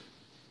temperature.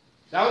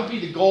 That would be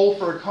the goal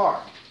for a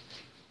car.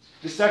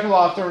 The second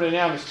law of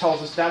thermodynamics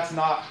tells us that's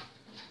not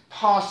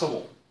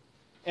possible.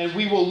 And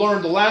we will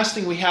learn, the last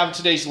thing we have in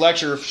today's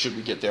lecture, should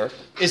we get there,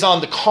 is on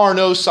the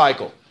Carnot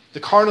cycle. The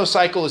Carnot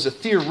cycle is a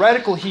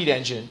theoretical heat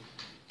engine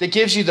that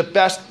gives you the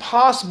best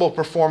possible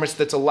performance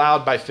that's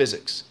allowed by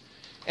physics.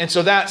 And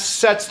so that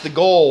sets the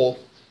goal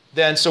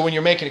then. So when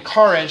you're making a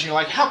car engine, you're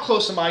like, how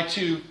close am I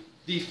to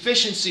the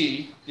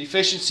efficiency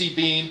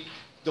being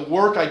the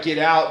work I get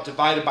out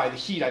divided by the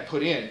heat I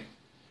put in,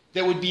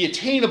 that would be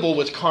attainable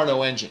with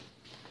Carnot engine.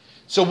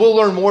 So we'll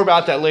learn more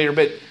about that later.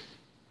 But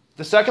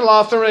the second law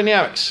of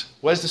thermodynamics,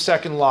 what is the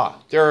second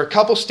law? There are a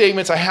couple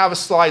statements. I have a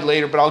slide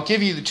later, but I'll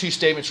give you the two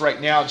statements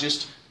right now.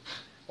 Just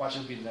watch,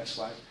 it'll be the next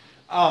slide.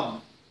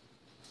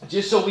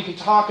 Just so we can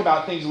talk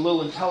about things a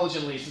little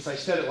intelligently, since I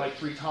said it like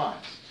 3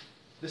 times.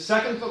 The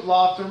second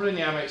law of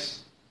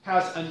thermodynamics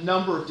has a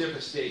number of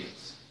different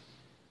statements.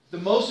 The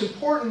most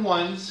important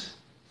ones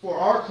for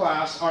our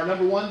class are,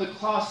 number 1, the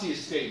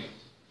Clausius statement.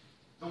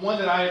 The one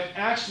that I have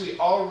actually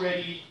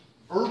already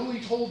verbally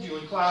told you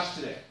in class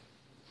today.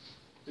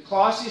 The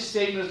Clausius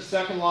statement of the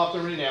second law of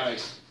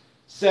thermodynamics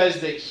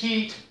says that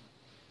heat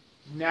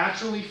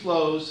naturally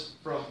flows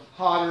from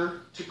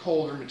hotter to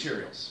colder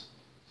materials.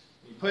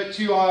 You put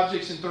 2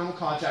 objects in thermal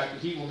contact, the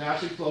heat will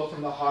naturally flow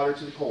from the hotter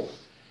to the colder.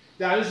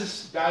 That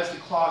is the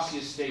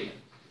Clausius statement.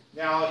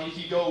 Now, if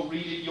you go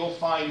read it, you'll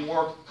find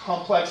more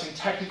complex and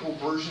technical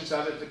versions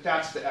of it, but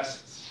that's the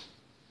essence.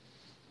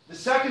 The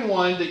second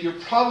one that you're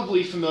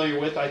probably familiar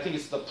with, I think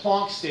it's the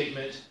Planck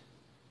statement,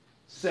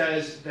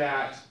 says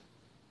that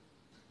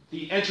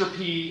the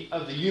entropy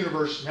of the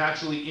universe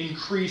naturally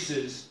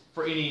increases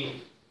for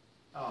any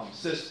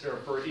system or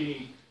for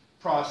any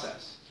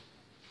process.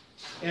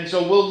 And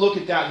so we'll look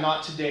at that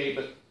not today,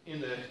 but in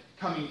the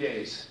coming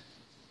days.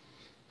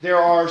 There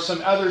are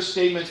some other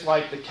statements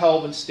like the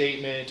Kelvin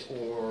statement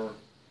or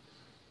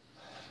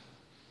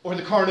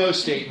the Carnot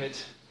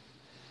statement.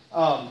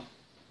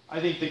 I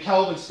think the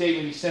Kelvin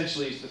statement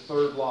essentially is the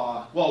third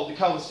law. Well, the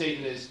Kelvin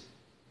statement is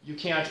you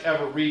can't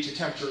ever reach a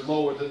temperature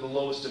lower than the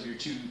lowest of your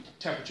 2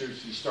 temperatures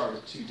if you start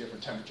with 2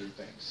 different temperature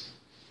things.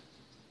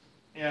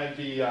 And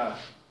the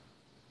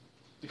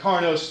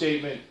Carnot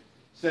statement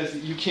says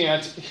that you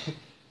can't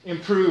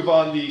improve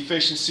on the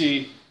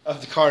efficiency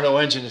of the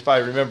Carnot engine, if I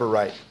remember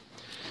right.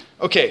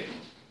 Okay,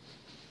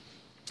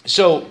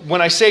 so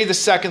when I say the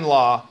second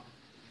law,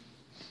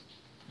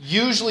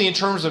 usually in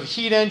terms of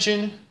heat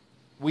engine,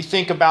 we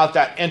think about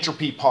that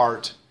entropy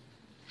part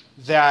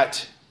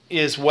that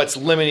is what's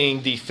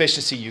limiting the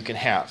efficiency you can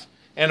have.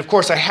 And of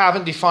course, I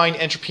haven't defined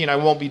entropy, and I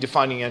won't be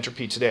defining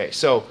entropy today.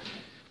 So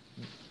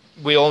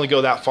we'll only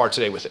go that far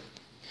today with it.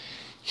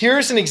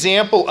 Here's an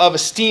example of a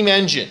steam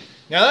engine.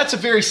 Now, that's a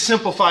very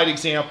simplified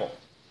example.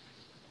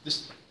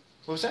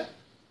 What was that?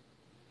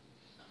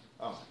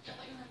 Oh, okay.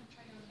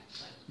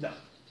 No.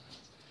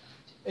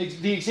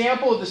 The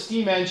example of the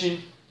steam engine,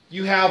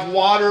 you have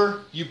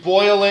water, you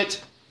boil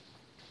it.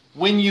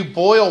 When you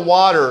boil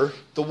water,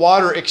 the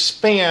water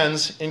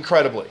expands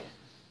incredibly.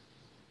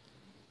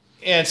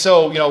 And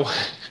so,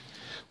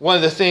 one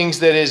of the things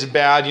that is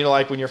bad,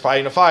 like when you're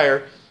fighting a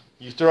fire,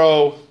 you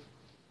throw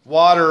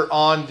water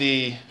on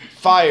the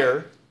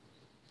fire,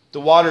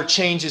 the water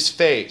changes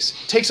phase.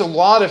 It takes a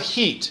lot of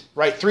heat,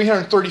 right?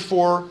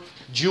 334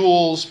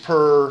 joules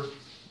per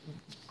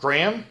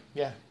gram?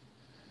 Yeah.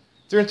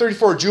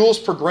 334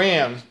 joules per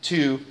gram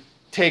to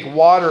take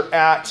water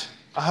at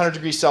 100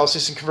 degrees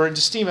Celsius and convert it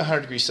into steam at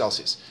 100 degrees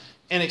Celsius.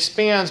 And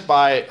expands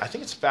by, I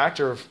think it's a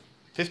factor of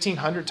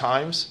 1,500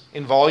 times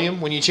in volume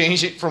when you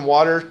change it from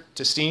water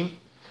to steam.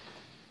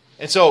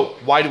 And so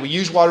why do we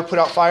use water to put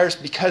out fires?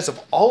 Because of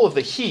all of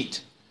the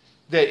heat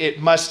that it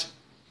must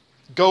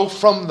go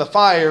from the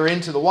fire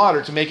into the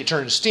water to make it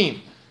turn to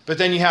steam. But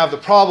then you have the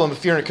problem,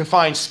 if you're in a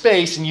confined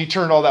space and you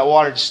turn all that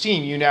water to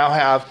steam, you now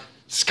have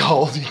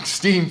scalding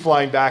steam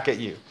flying back at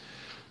you.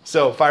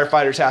 So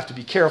firefighters have to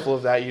be careful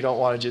of that. You don't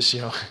want to just,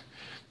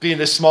 be in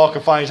this small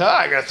confined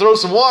time. I got to throw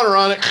some water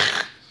on it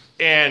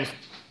and,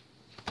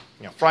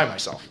 fry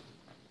myself.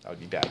 That would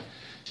be bad.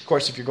 Of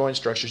course, if you're going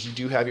structures, you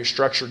do have your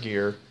structure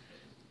gear.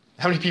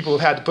 How many people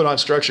have had to put on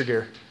structure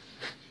gear?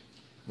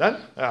 None?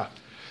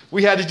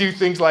 We had to do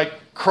things like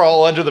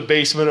crawl under the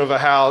basement of a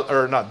house,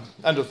 or not,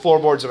 under the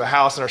floorboards of a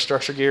house in our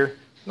structure gear.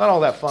 Not all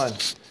that fun.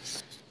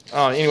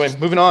 Anyway,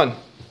 moving on.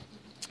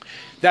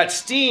 That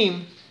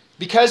steam,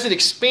 because it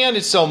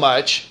expanded so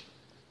much,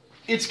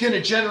 it's going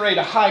to generate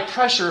a high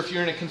pressure if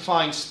you're in a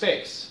confined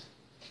space.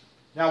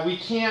 Now, we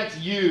can't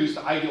use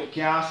the ideal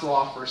gas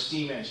law for a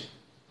steam engine.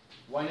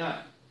 Why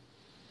not?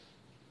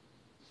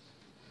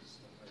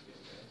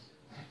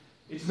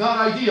 It's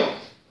not ideal.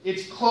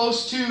 It's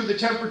close to the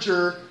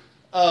temperature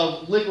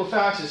of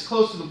liquefaction. It's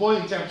close to the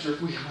boiling temperature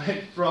if we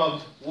went from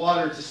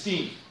water to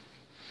steam.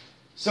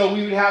 So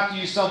we would have to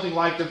use something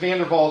like the Van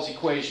der Waals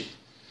equation.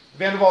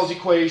 Van der Waals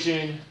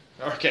equation,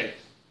 okay,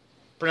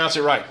 pronounce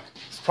it right.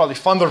 It's probably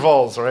van der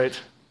Waals, right?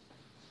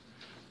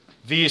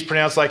 V is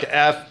pronounced like an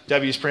F,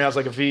 W is pronounced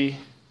like a V,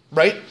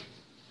 right?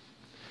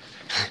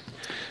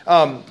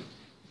 The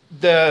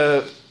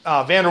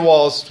Van der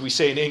Waals, we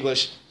say in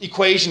English,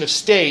 equation of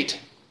state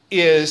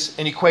is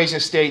an equation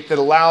of state that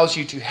allows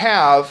you to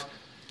have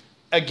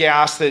a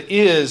gas that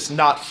is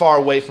not far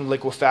away from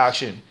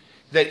liquefaction,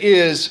 that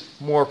is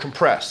more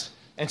compressed.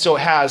 And so it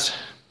has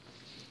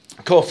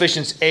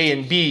coefficients A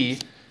and B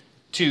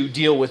to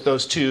deal with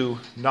those two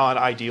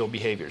non-ideal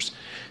behaviors.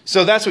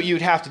 So that's what you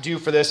would have to do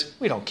for this.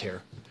 We don't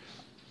care.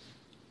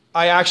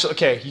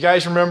 You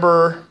guys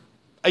remember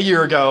a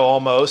year ago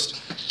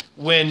almost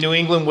when New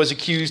England was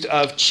accused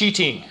of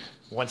cheating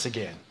once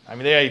again.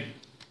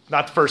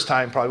 Not the first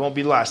time, probably won't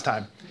be the last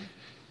time.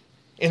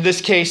 In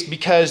this case,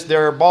 because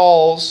their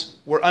balls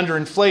were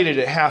underinflated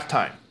at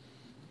halftime.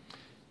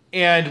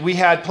 And we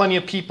had plenty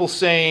of people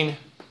saying,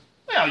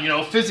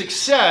 well, physics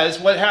says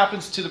what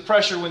happens to the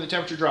pressure when the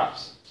temperature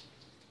drops.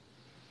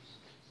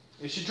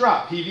 It should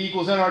drop. PV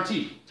equals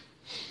nRT.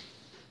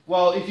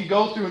 Well, if you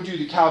go through and do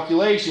the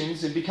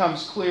calculations, it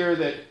becomes clear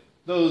that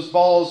those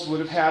balls would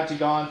have had to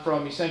gone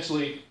from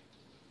essentially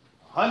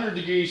 100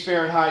 degrees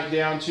Fahrenheit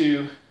down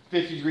to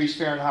 50 degrees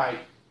Fahrenheit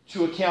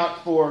to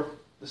account for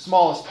the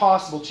smallest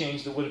possible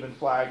change that would have been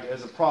flagged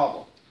as a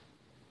problem,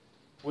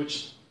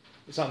 which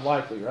is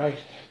unlikely, right?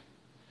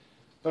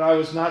 But I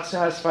was not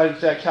satisfied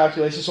with that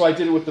calculation, so I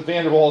did it with the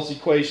Van der Waals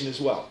equation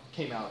as well. It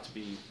came out to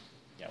be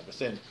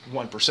within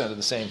 1% of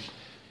the same.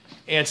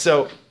 And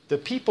so the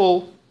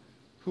people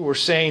who were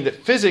saying that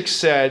physics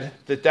said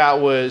that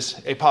that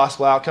was a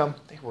possible outcome,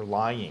 they were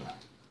lying.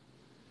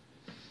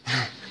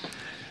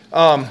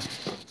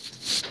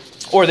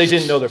 Or they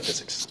didn't know their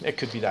physics. It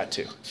could be that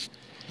too.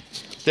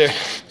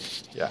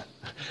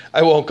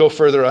 I won't go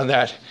further on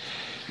that.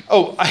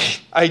 Oh,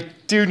 I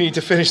do need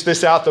to finish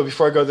this out, though,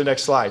 before I go to the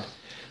next slide.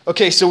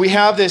 Okay, so we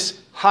have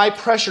this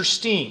high-pressure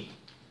steam.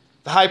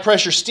 The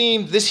high-pressure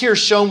steam, this here is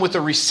shown with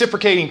a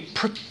reciprocating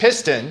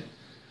piston.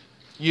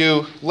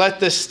 You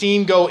let the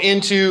steam go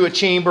into a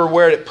chamber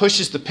where it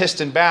pushes the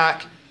piston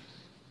back.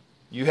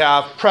 You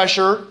have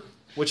pressure,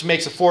 which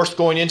makes a force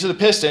going into the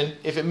piston.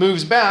 If it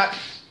moves back,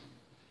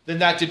 then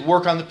that did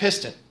work on the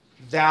piston.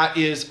 That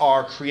is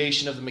our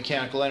creation of the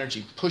mechanical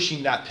energy,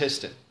 pushing that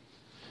piston.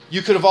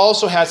 You could have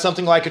also had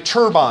something like a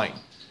turbine,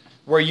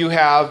 where you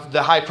have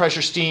the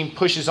high-pressure steam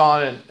pushes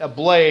on a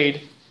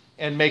blade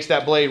and makes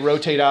that blade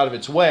rotate out of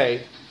its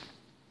way,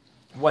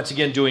 once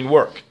again doing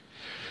work.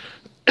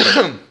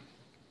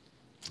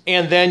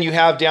 And then you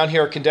have down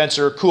here a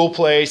condenser, a cool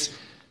place,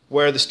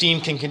 where the steam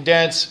can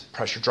condense,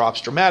 pressure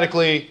drops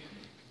dramatically,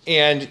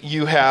 and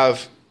you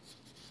have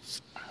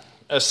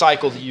a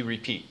cycle that you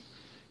repeat.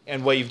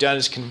 And what you've done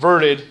is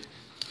converted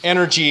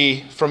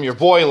energy from your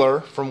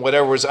boiler, from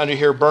whatever was under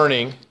here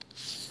burning,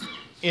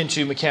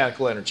 into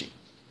mechanical energy.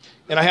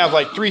 And I have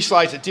like 3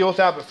 slides that deal with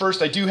that, but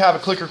first I do have a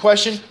clicker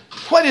question.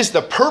 What is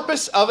the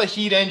purpose of a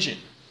heat engine?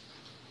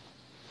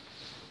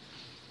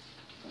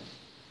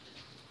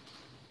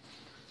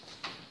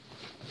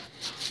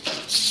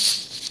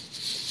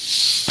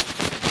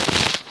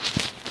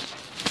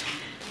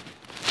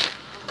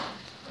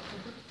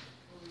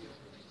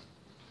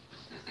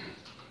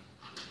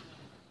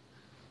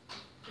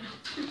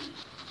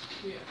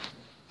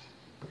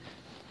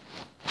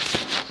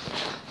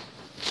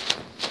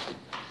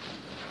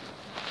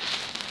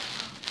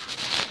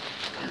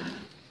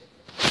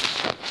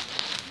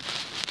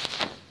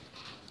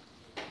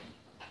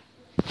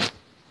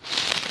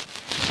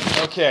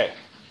 Okay.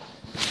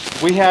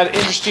 We had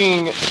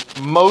interesting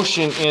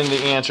motion in the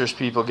answers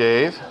people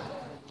gave.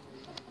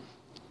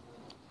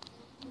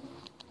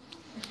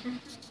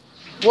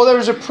 Well, there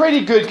was a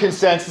pretty good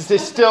consensus.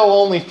 It's still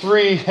only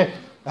three,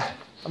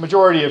 a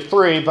majority of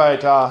three,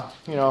 but,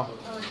 you know,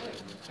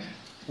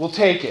 we'll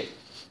take it.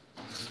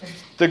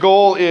 The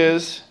goal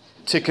is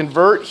to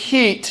convert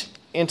heat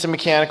into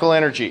mechanical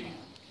energy.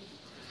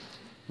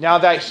 Now,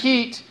 that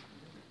heat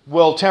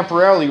will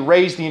temporarily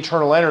raise the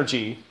internal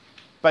energy,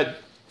 but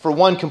for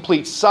one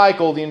complete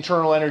cycle, the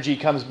internal energy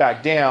comes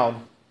back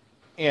down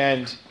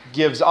and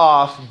gives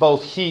off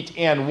both heat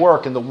and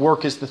work, and the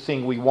work is the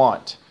thing we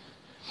want.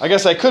 I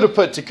guess I could have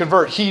put to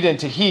convert heat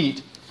into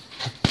heat.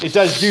 It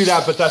does do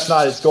that, but that's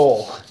not its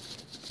goal.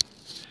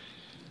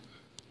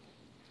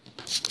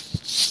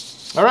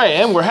 All right,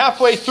 and we're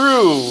halfway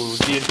through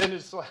the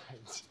intended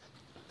slides.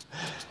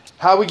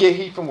 How we get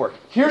heat from work.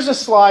 Here's a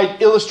slide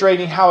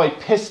illustrating how a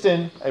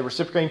piston, a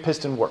reciprocating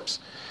piston, works.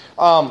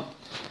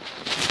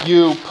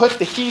 You put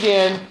the heat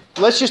in.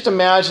 Let's just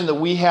imagine that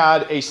we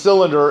had a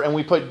cylinder and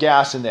we put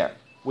gas in there.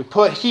 We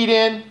put heat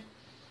in.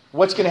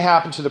 What's going to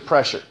happen to the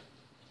pressure?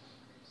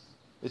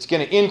 It's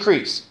going to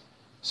increase.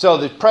 So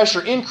the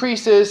pressure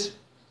increases.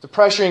 The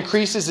pressure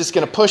increases. It's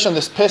going to push on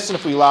this piston.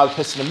 If we allow the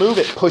piston to move,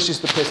 it pushes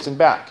the piston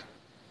back.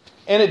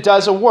 And it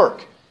does a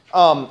work.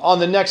 On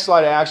the next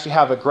slide, I actually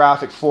have a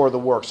graphic for the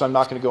work, so I'm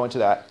not going to go into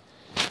that.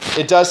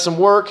 It does some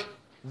work.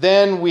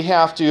 Then we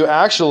have to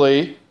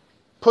actually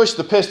push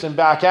the piston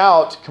back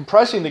out,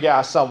 compressing the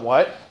gas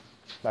somewhat.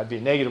 That'd be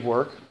a negative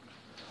work.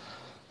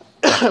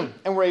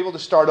 And we're able to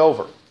start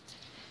over.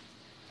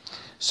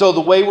 So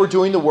the way we're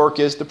doing the work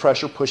is the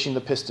pressure pushing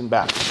the piston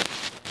back.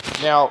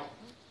 Now,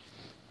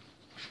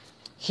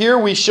 here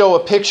we show a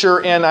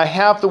picture, and I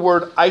have the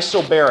word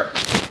isobaric.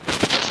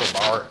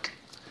 Isobaric.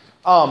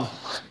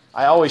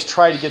 I always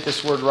try to get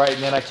this word right,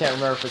 and then I can't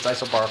remember if it's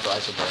isobaric or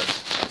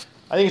isobaric.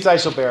 I think it's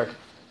isobaric.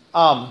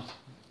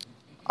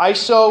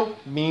 Iso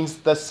means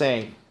the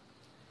same.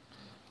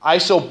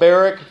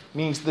 Isobaric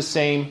means the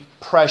same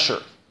pressure.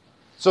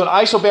 So an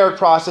isobaric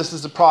process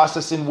is a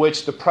process in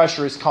which the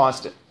pressure is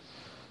constant.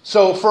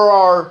 So for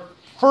our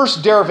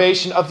first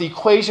derivation of the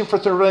equation for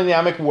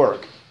thermodynamic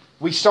work,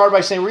 we start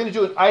by saying we're going to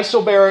do an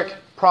isobaric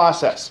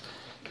process.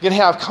 You're going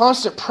to have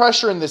constant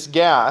pressure in this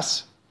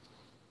gas,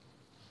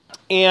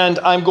 and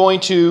I'm going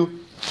to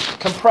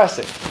compress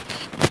it.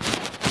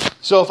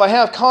 So if I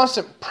have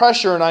constant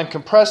pressure and I'm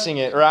compressing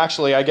it, or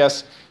actually I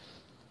guess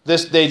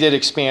they did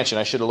expansion.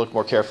 I should have looked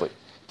more carefully.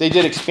 They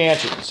did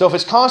expansion. So if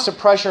it's constant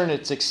pressure and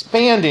it's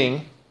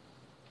expanding,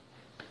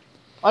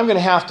 I'm going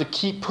to have to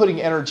keep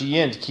putting energy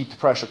in to keep the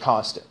pressure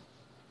constant.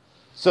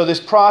 So this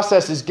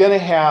process is going to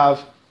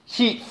have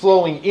heat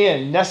flowing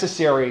in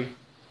necessary.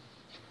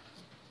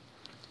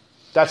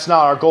 That's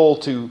not our goal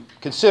to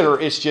consider.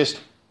 It's just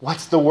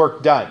what's the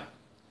work done.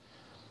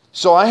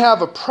 So I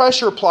have a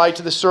pressure applied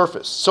to the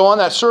surface. So on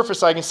that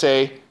surface I can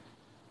say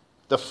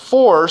the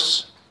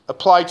force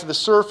applied to the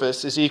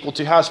surface is equal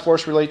to, how does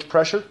force relate to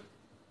pressure?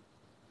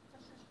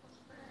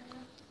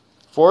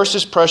 Force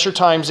is pressure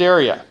times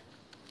area.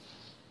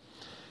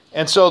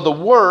 And so the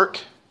work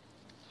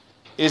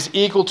is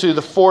equal to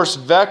the force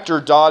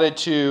vector dotted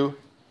to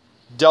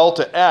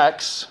delta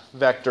x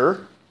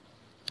vector.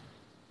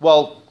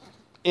 Well,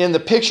 in the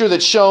picture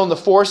that's shown, the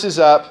force is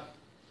up,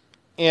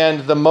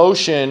 and the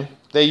motion,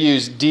 they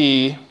use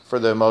d for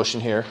the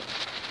motion here.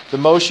 The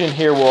motion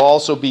here will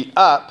also be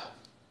up.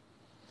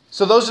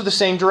 So those are the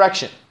same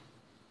direction.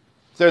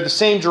 If they're the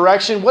same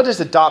direction, what does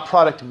the dot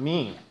product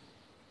mean?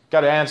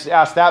 Got to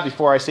ask that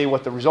before I say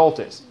what the result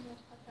is.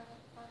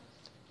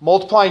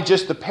 Multiplying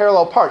just the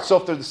parallel parts. So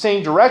if they're the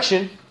same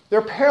direction,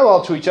 they're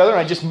parallel to each other, and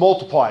I just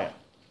multiply it.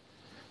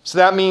 So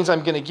that means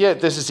I'm going to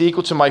get this is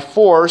equal to my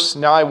force.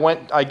 Now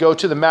I go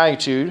to the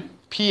magnitude,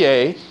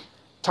 PA,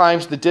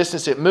 times the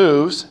distance it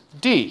moves,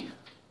 D.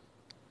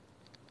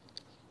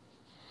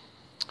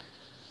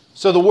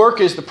 So the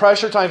work is the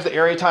pressure times the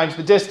area times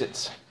the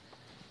distance.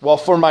 Well,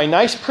 for my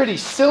nice pretty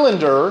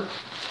cylinder,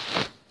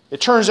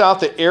 it turns out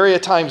that area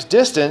times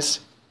distance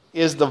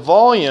is the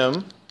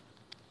volume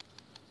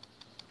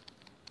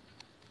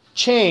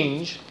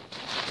change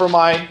for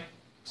my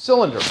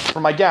cylinder,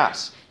 for my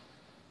gas.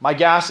 My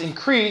gas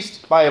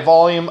increased by a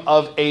volume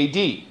of AD.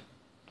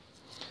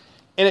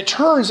 And it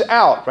turns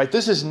out, right,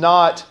 this is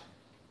not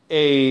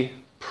a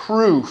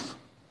proof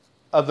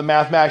of the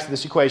mathematics of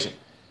this equation.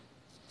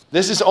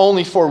 This is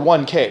only for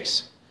one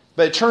case.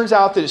 But it turns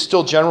out that it's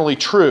still generally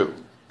true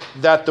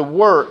that the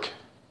work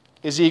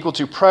is equal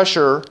to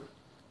pressure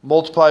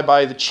multiplied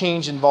by the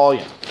change in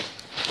volume.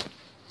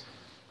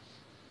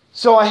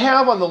 So I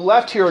have on the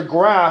left here a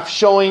graph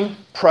showing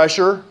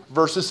pressure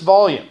versus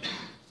volume.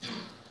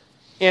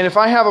 And if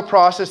I have a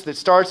process that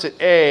starts at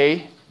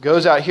A,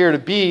 goes out here to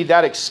B,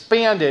 that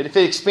expanded, if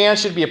it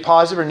expands, should be a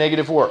positive or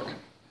negative work?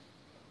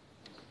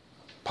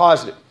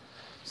 Positive.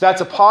 So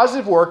that's a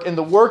positive work, and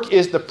the work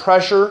is the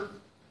pressure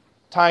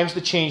times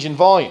the change in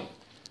volume.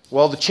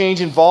 Well, the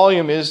change in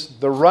volume is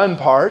the run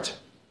part.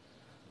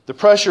 The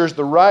pressure is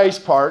the rise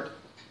part.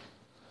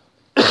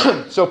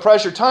 So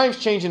pressure times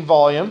change in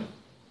volume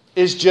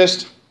is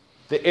just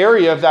the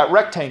area of that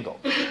rectangle.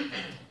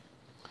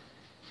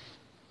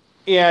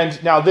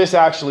 And now this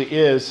actually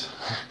is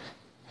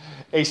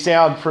a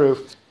sound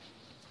proof.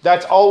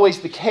 That's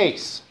always the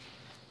case.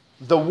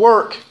 The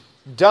work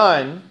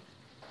done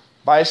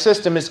by a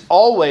system is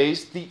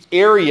always the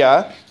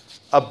area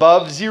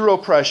above zero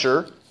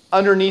pressure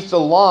underneath the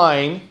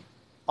line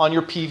on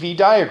your PV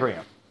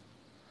diagram.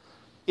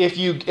 If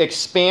you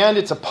expand,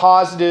 it's a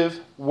positive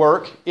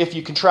work. If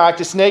you contract,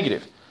 it's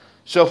negative.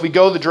 So if we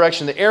go the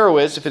direction the arrow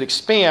is, if it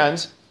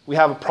expands, we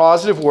have a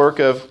positive work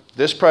of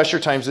this pressure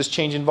times this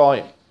change in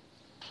volume.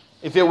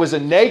 If it was a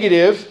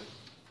negative,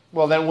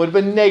 well, then it would have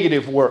been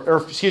negative work, or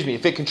excuse me,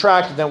 if it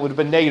contracted, then it would have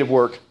been negative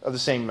work of the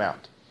same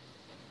amount.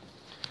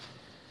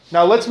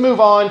 Now let's move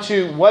on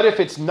to what if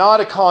it's not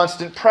a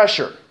constant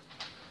pressure.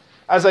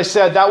 As I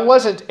said, that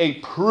wasn't a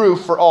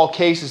proof for all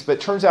cases, but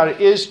it turns out it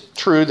is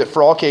true that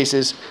for all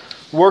cases,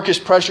 work is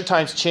pressure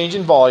times change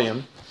in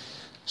volume.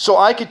 So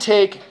I could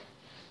take,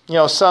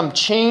 some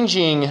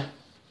changing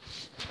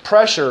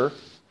pressure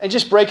and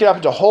just break it up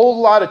into a whole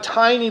lot of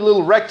tiny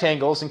little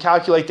rectangles and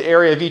calculate the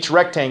area of each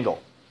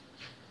rectangle.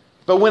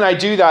 But when I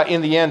do that,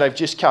 in the end, I've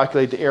just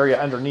calculated the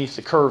area underneath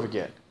the curve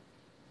again.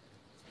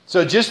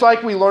 So just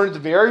like we learned at the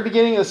very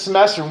beginning of the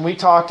semester when we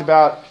talked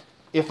about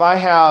if I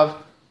have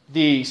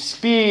the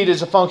speed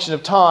as a function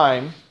of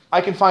time,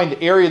 I can find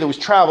the area that was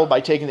traveled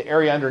by taking the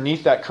area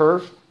underneath that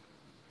curve.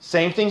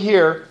 Same thing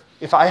here.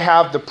 If I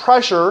have the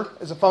pressure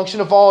as a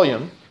function of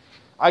volume,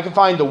 I can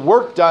find the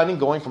work done in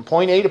going from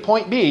point A to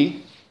point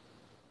B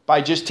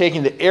by just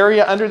taking the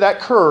area under that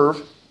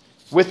curve.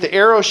 With the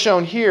arrow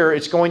shown here,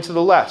 it's going to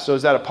the left. So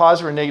is that a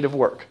positive or negative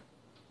work?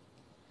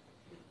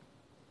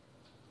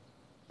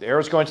 The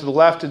arrow's going to the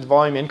left. Did the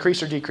volume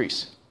increase or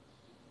decrease?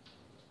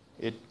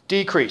 It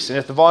decreased. And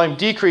if the volume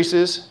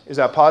decreases, is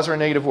that positive or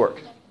negative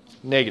work?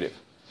 Negative.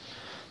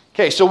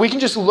 Okay, so we can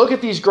just look at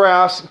these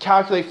graphs and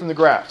calculate from the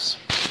graphs.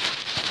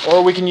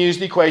 Or we can use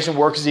the equation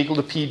work is equal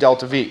to P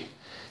delta V.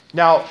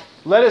 Now,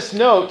 let us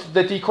note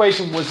that the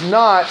equation was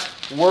not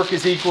work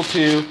is equal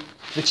to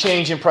the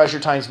change in pressure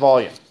times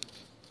volume.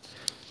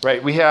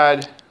 Right, we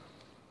had,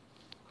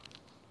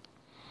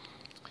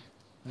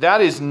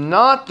 that is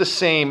not the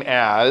same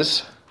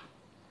as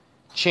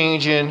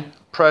change in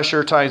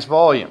pressure times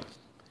volume.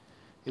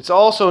 It's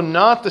also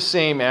not the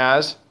same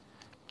as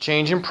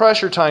change in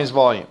pressure times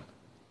volume.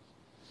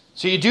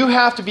 So you do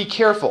have to be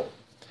careful.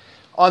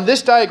 On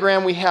this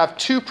diagram, we have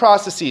two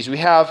processes. We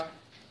have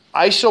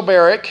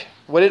isobaric.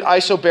 What did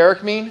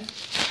isobaric mean?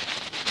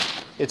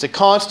 It's a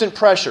constant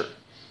pressure.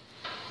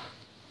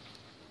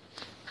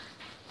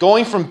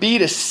 Going from B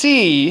to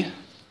C,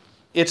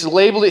 it's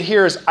labeled it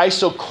here as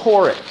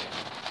isochoric.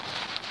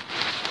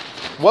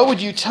 What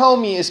would you tell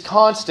me is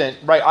constant?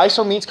 Right,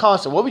 iso means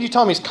constant. What would you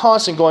tell me is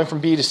constant going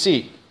from B to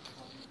C?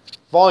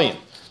 Volume.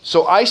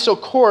 So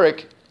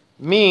isochoric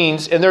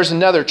means, and there's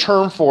another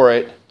term for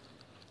it,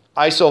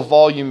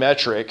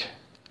 isovolumetric.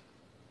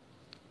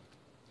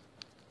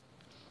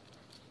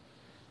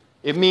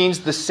 It means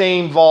the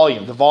same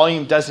volume. The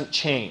volume doesn't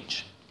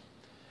change.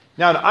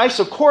 Now, in an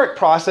isochoric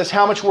process,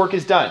 how much work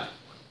is done?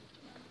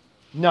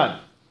 None.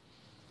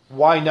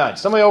 Why none?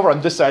 Somebody over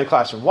on this side of the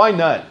classroom. Why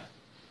none?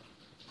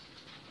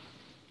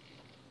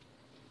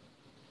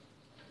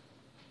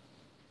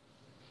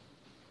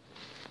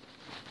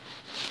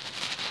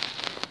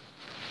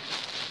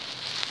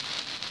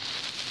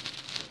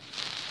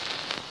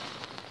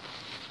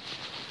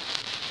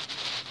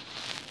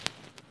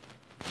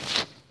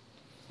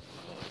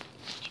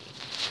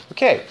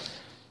 Okay.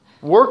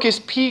 Work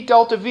is P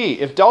delta V.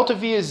 If delta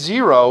V is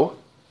 0,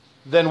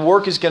 then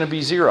work is going to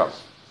be 0.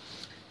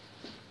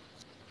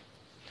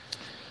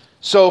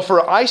 So for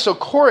an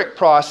isochoric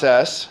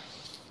process,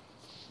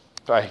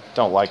 I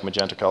don't like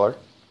magenta color.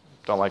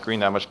 Don't like green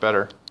that much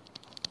better.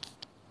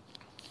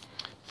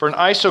 For an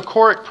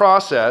isochoric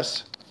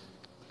process,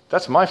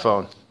 that's my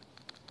phone.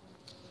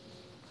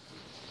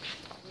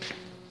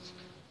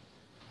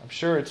 I'm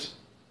sure it's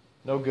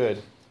no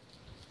good.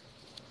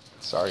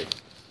 Sorry.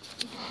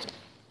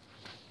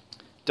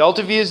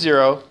 Delta V is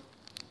 0,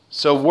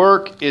 so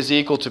work is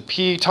equal to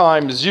P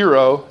times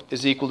 0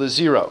 is equal to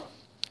 0.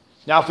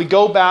 Now, if we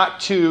go back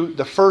to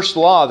the first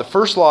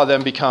law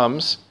then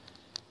becomes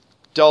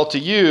delta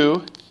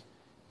U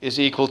is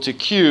equal to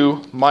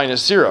Q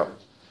minus 0.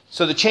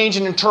 So the change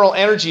in internal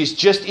energy is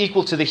just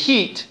equal to the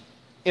heat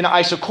in an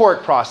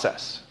isochoric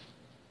process.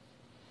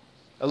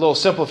 A little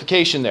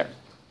simplification there.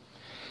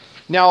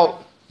 Now,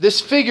 this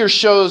figure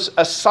shows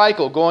a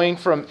cycle going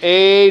from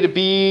A to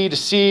B to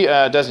C.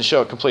 It doesn't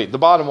show it complete. The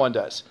bottom one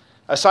does.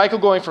 A cycle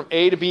going from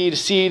A to B to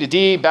C to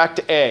D back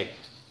to A.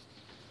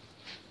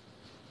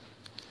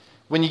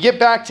 When you get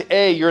back to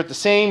A, you're at the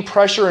same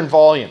pressure and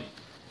volume.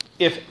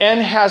 If N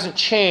hasn't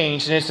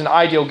changed and it's an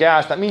ideal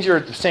gas, that means you're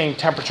at the same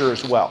temperature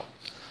as well.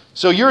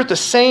 So you're at the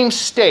same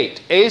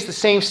state. A is the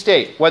same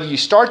state, whether you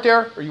start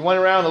there or you went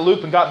around the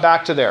loop and got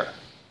back to there.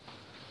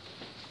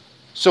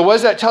 So what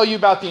does that tell you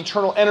about the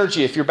internal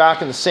energy if you're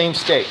back in the same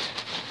state?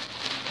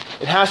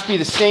 It has to be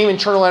the same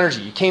internal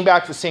energy. You came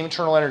back to the same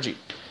internal energy.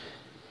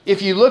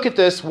 If you look at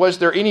this, was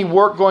there any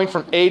work going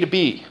from A to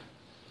B?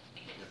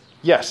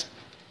 Yes.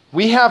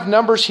 We have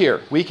numbers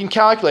here. We can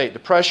calculate. The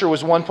pressure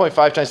was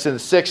 1.5 times 10 to the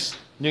 6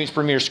 newtons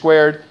per meter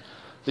squared.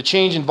 The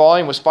change in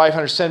volume was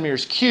 500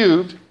 centimeters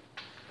cubed.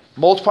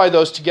 Multiply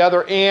those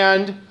together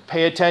and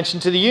pay attention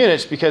to the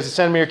units because a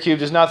centimeter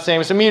cubed is not the same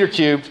as a meter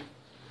cubed.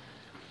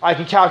 I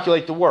can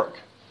calculate the work.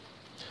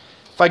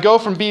 If I go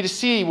from B to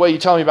C, what do you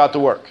tell me about the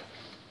work?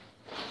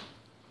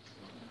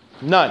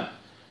 None.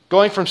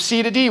 Going from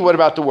C to D, what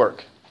about the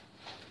work?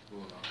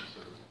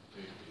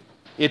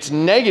 It's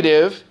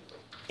negative,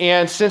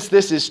 and since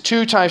this is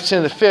 2 times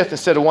 10 to the 5th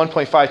instead of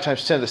 1.5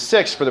 times 10 to the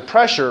 6th for the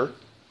pressure,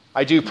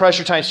 I do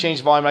pressure times change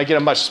in volume, I get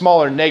a much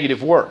smaller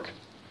negative work.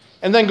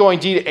 And then going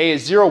D to A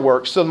is 0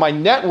 work, so my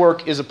net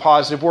work is a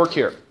positive work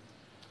here.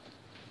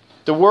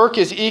 The work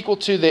is equal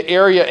to the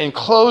area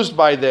enclosed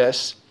by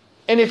this,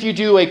 and if you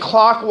do a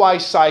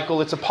clockwise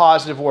cycle, it's a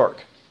positive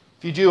work.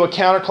 If you do a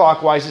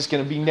counterclockwise, it's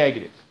going to be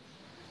negative.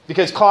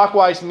 Because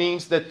clockwise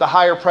means that the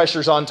higher pressure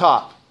is on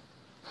top.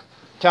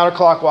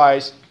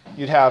 Counterclockwise,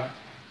 you'd have,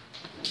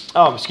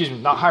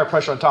 not higher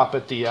pressure on top,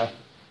 but the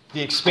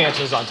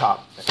expansion is on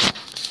top.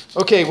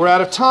 Okay, we're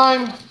out of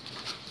time.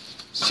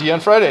 See you on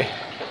Friday.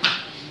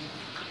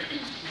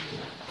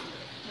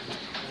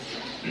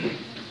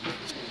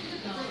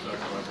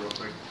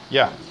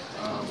 Yeah.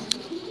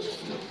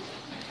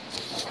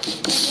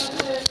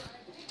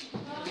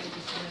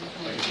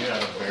 Like if you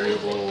had a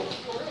variable,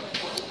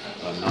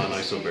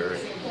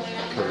 non-isobaric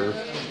curve,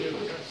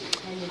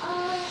 I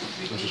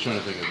was just trying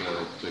to think of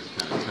the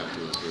kind of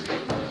calculus version.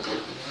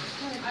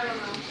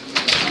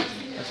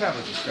 Let's have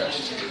it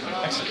scratched.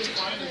 Excellent.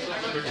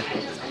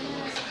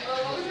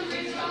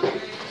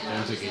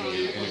 I'm thinking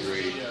you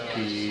integrate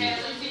P as a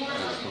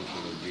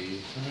function of B,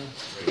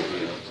 to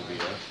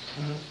BF.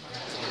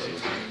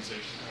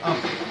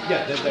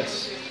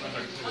 That's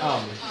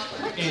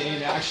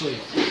and actually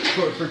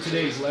for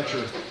today's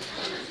lecture,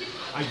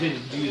 I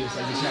didn't do this.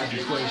 I just had the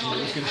equation.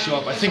 It was going to show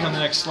up, I think, on the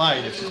next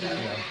slide. If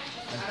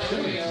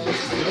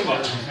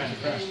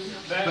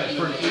but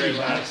for an 80,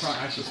 that's not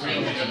actually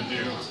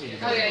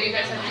Oh yeah, you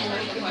guys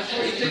have to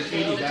questions. for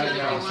 80,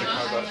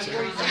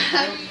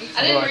 I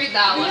didn't read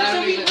that one. I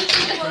don't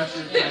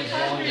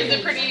Is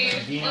it pretty?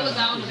 What was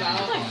that one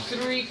about? Like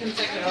 3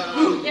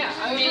 consecutive. Yeah,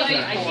 I mean,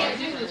 I can't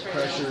do this right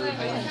pressure,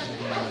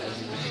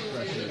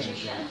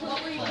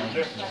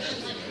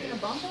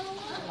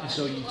 and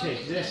so you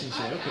take this and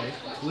say, okay,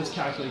 let's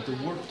calculate the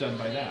work done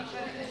by that.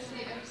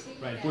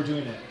 Right, if we're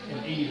doing an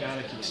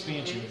adiabatic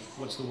expansion,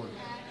 what's the work?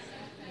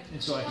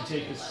 And so I can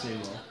take this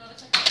and say, well,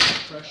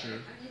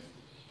 pressure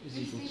is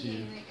equal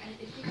to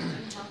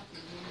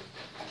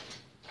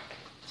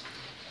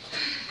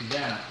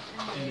that,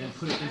 and then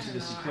put it into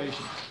this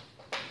equation.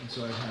 And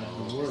so I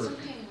have the work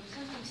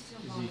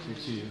is equal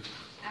to,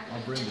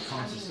 I'll bring the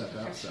constant step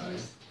outside.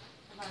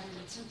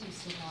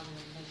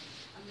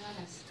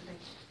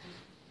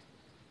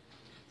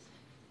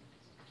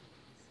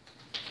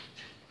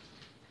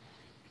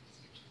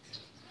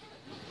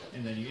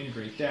 And then you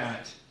integrate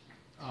that.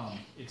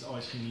 It's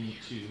always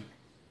convenient to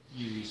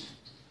use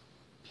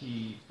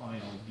P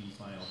final, V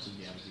final to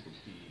gamma is equal to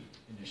P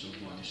initial, V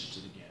initial to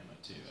the gamma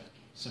to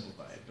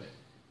simplify it. But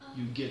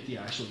you get the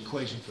actual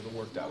equation for the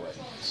work that way.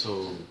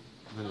 So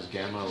then is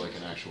gamma like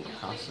an actual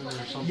constant or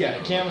something? Yeah,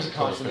 gamma is a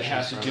constant that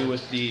has to do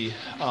with the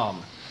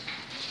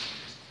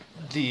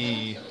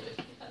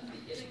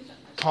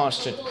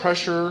constant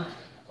pressure,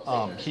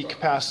 heat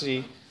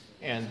capacity,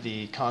 and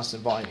the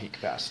constant volume heat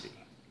capacity.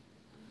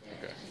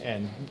 Okay.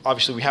 And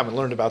obviously we haven't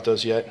learned about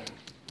those yet.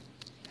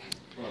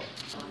 Well,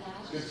 it's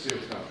good to see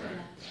what's out there.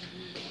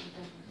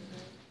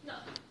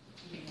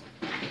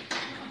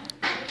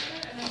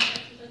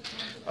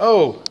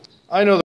 Oh, I know.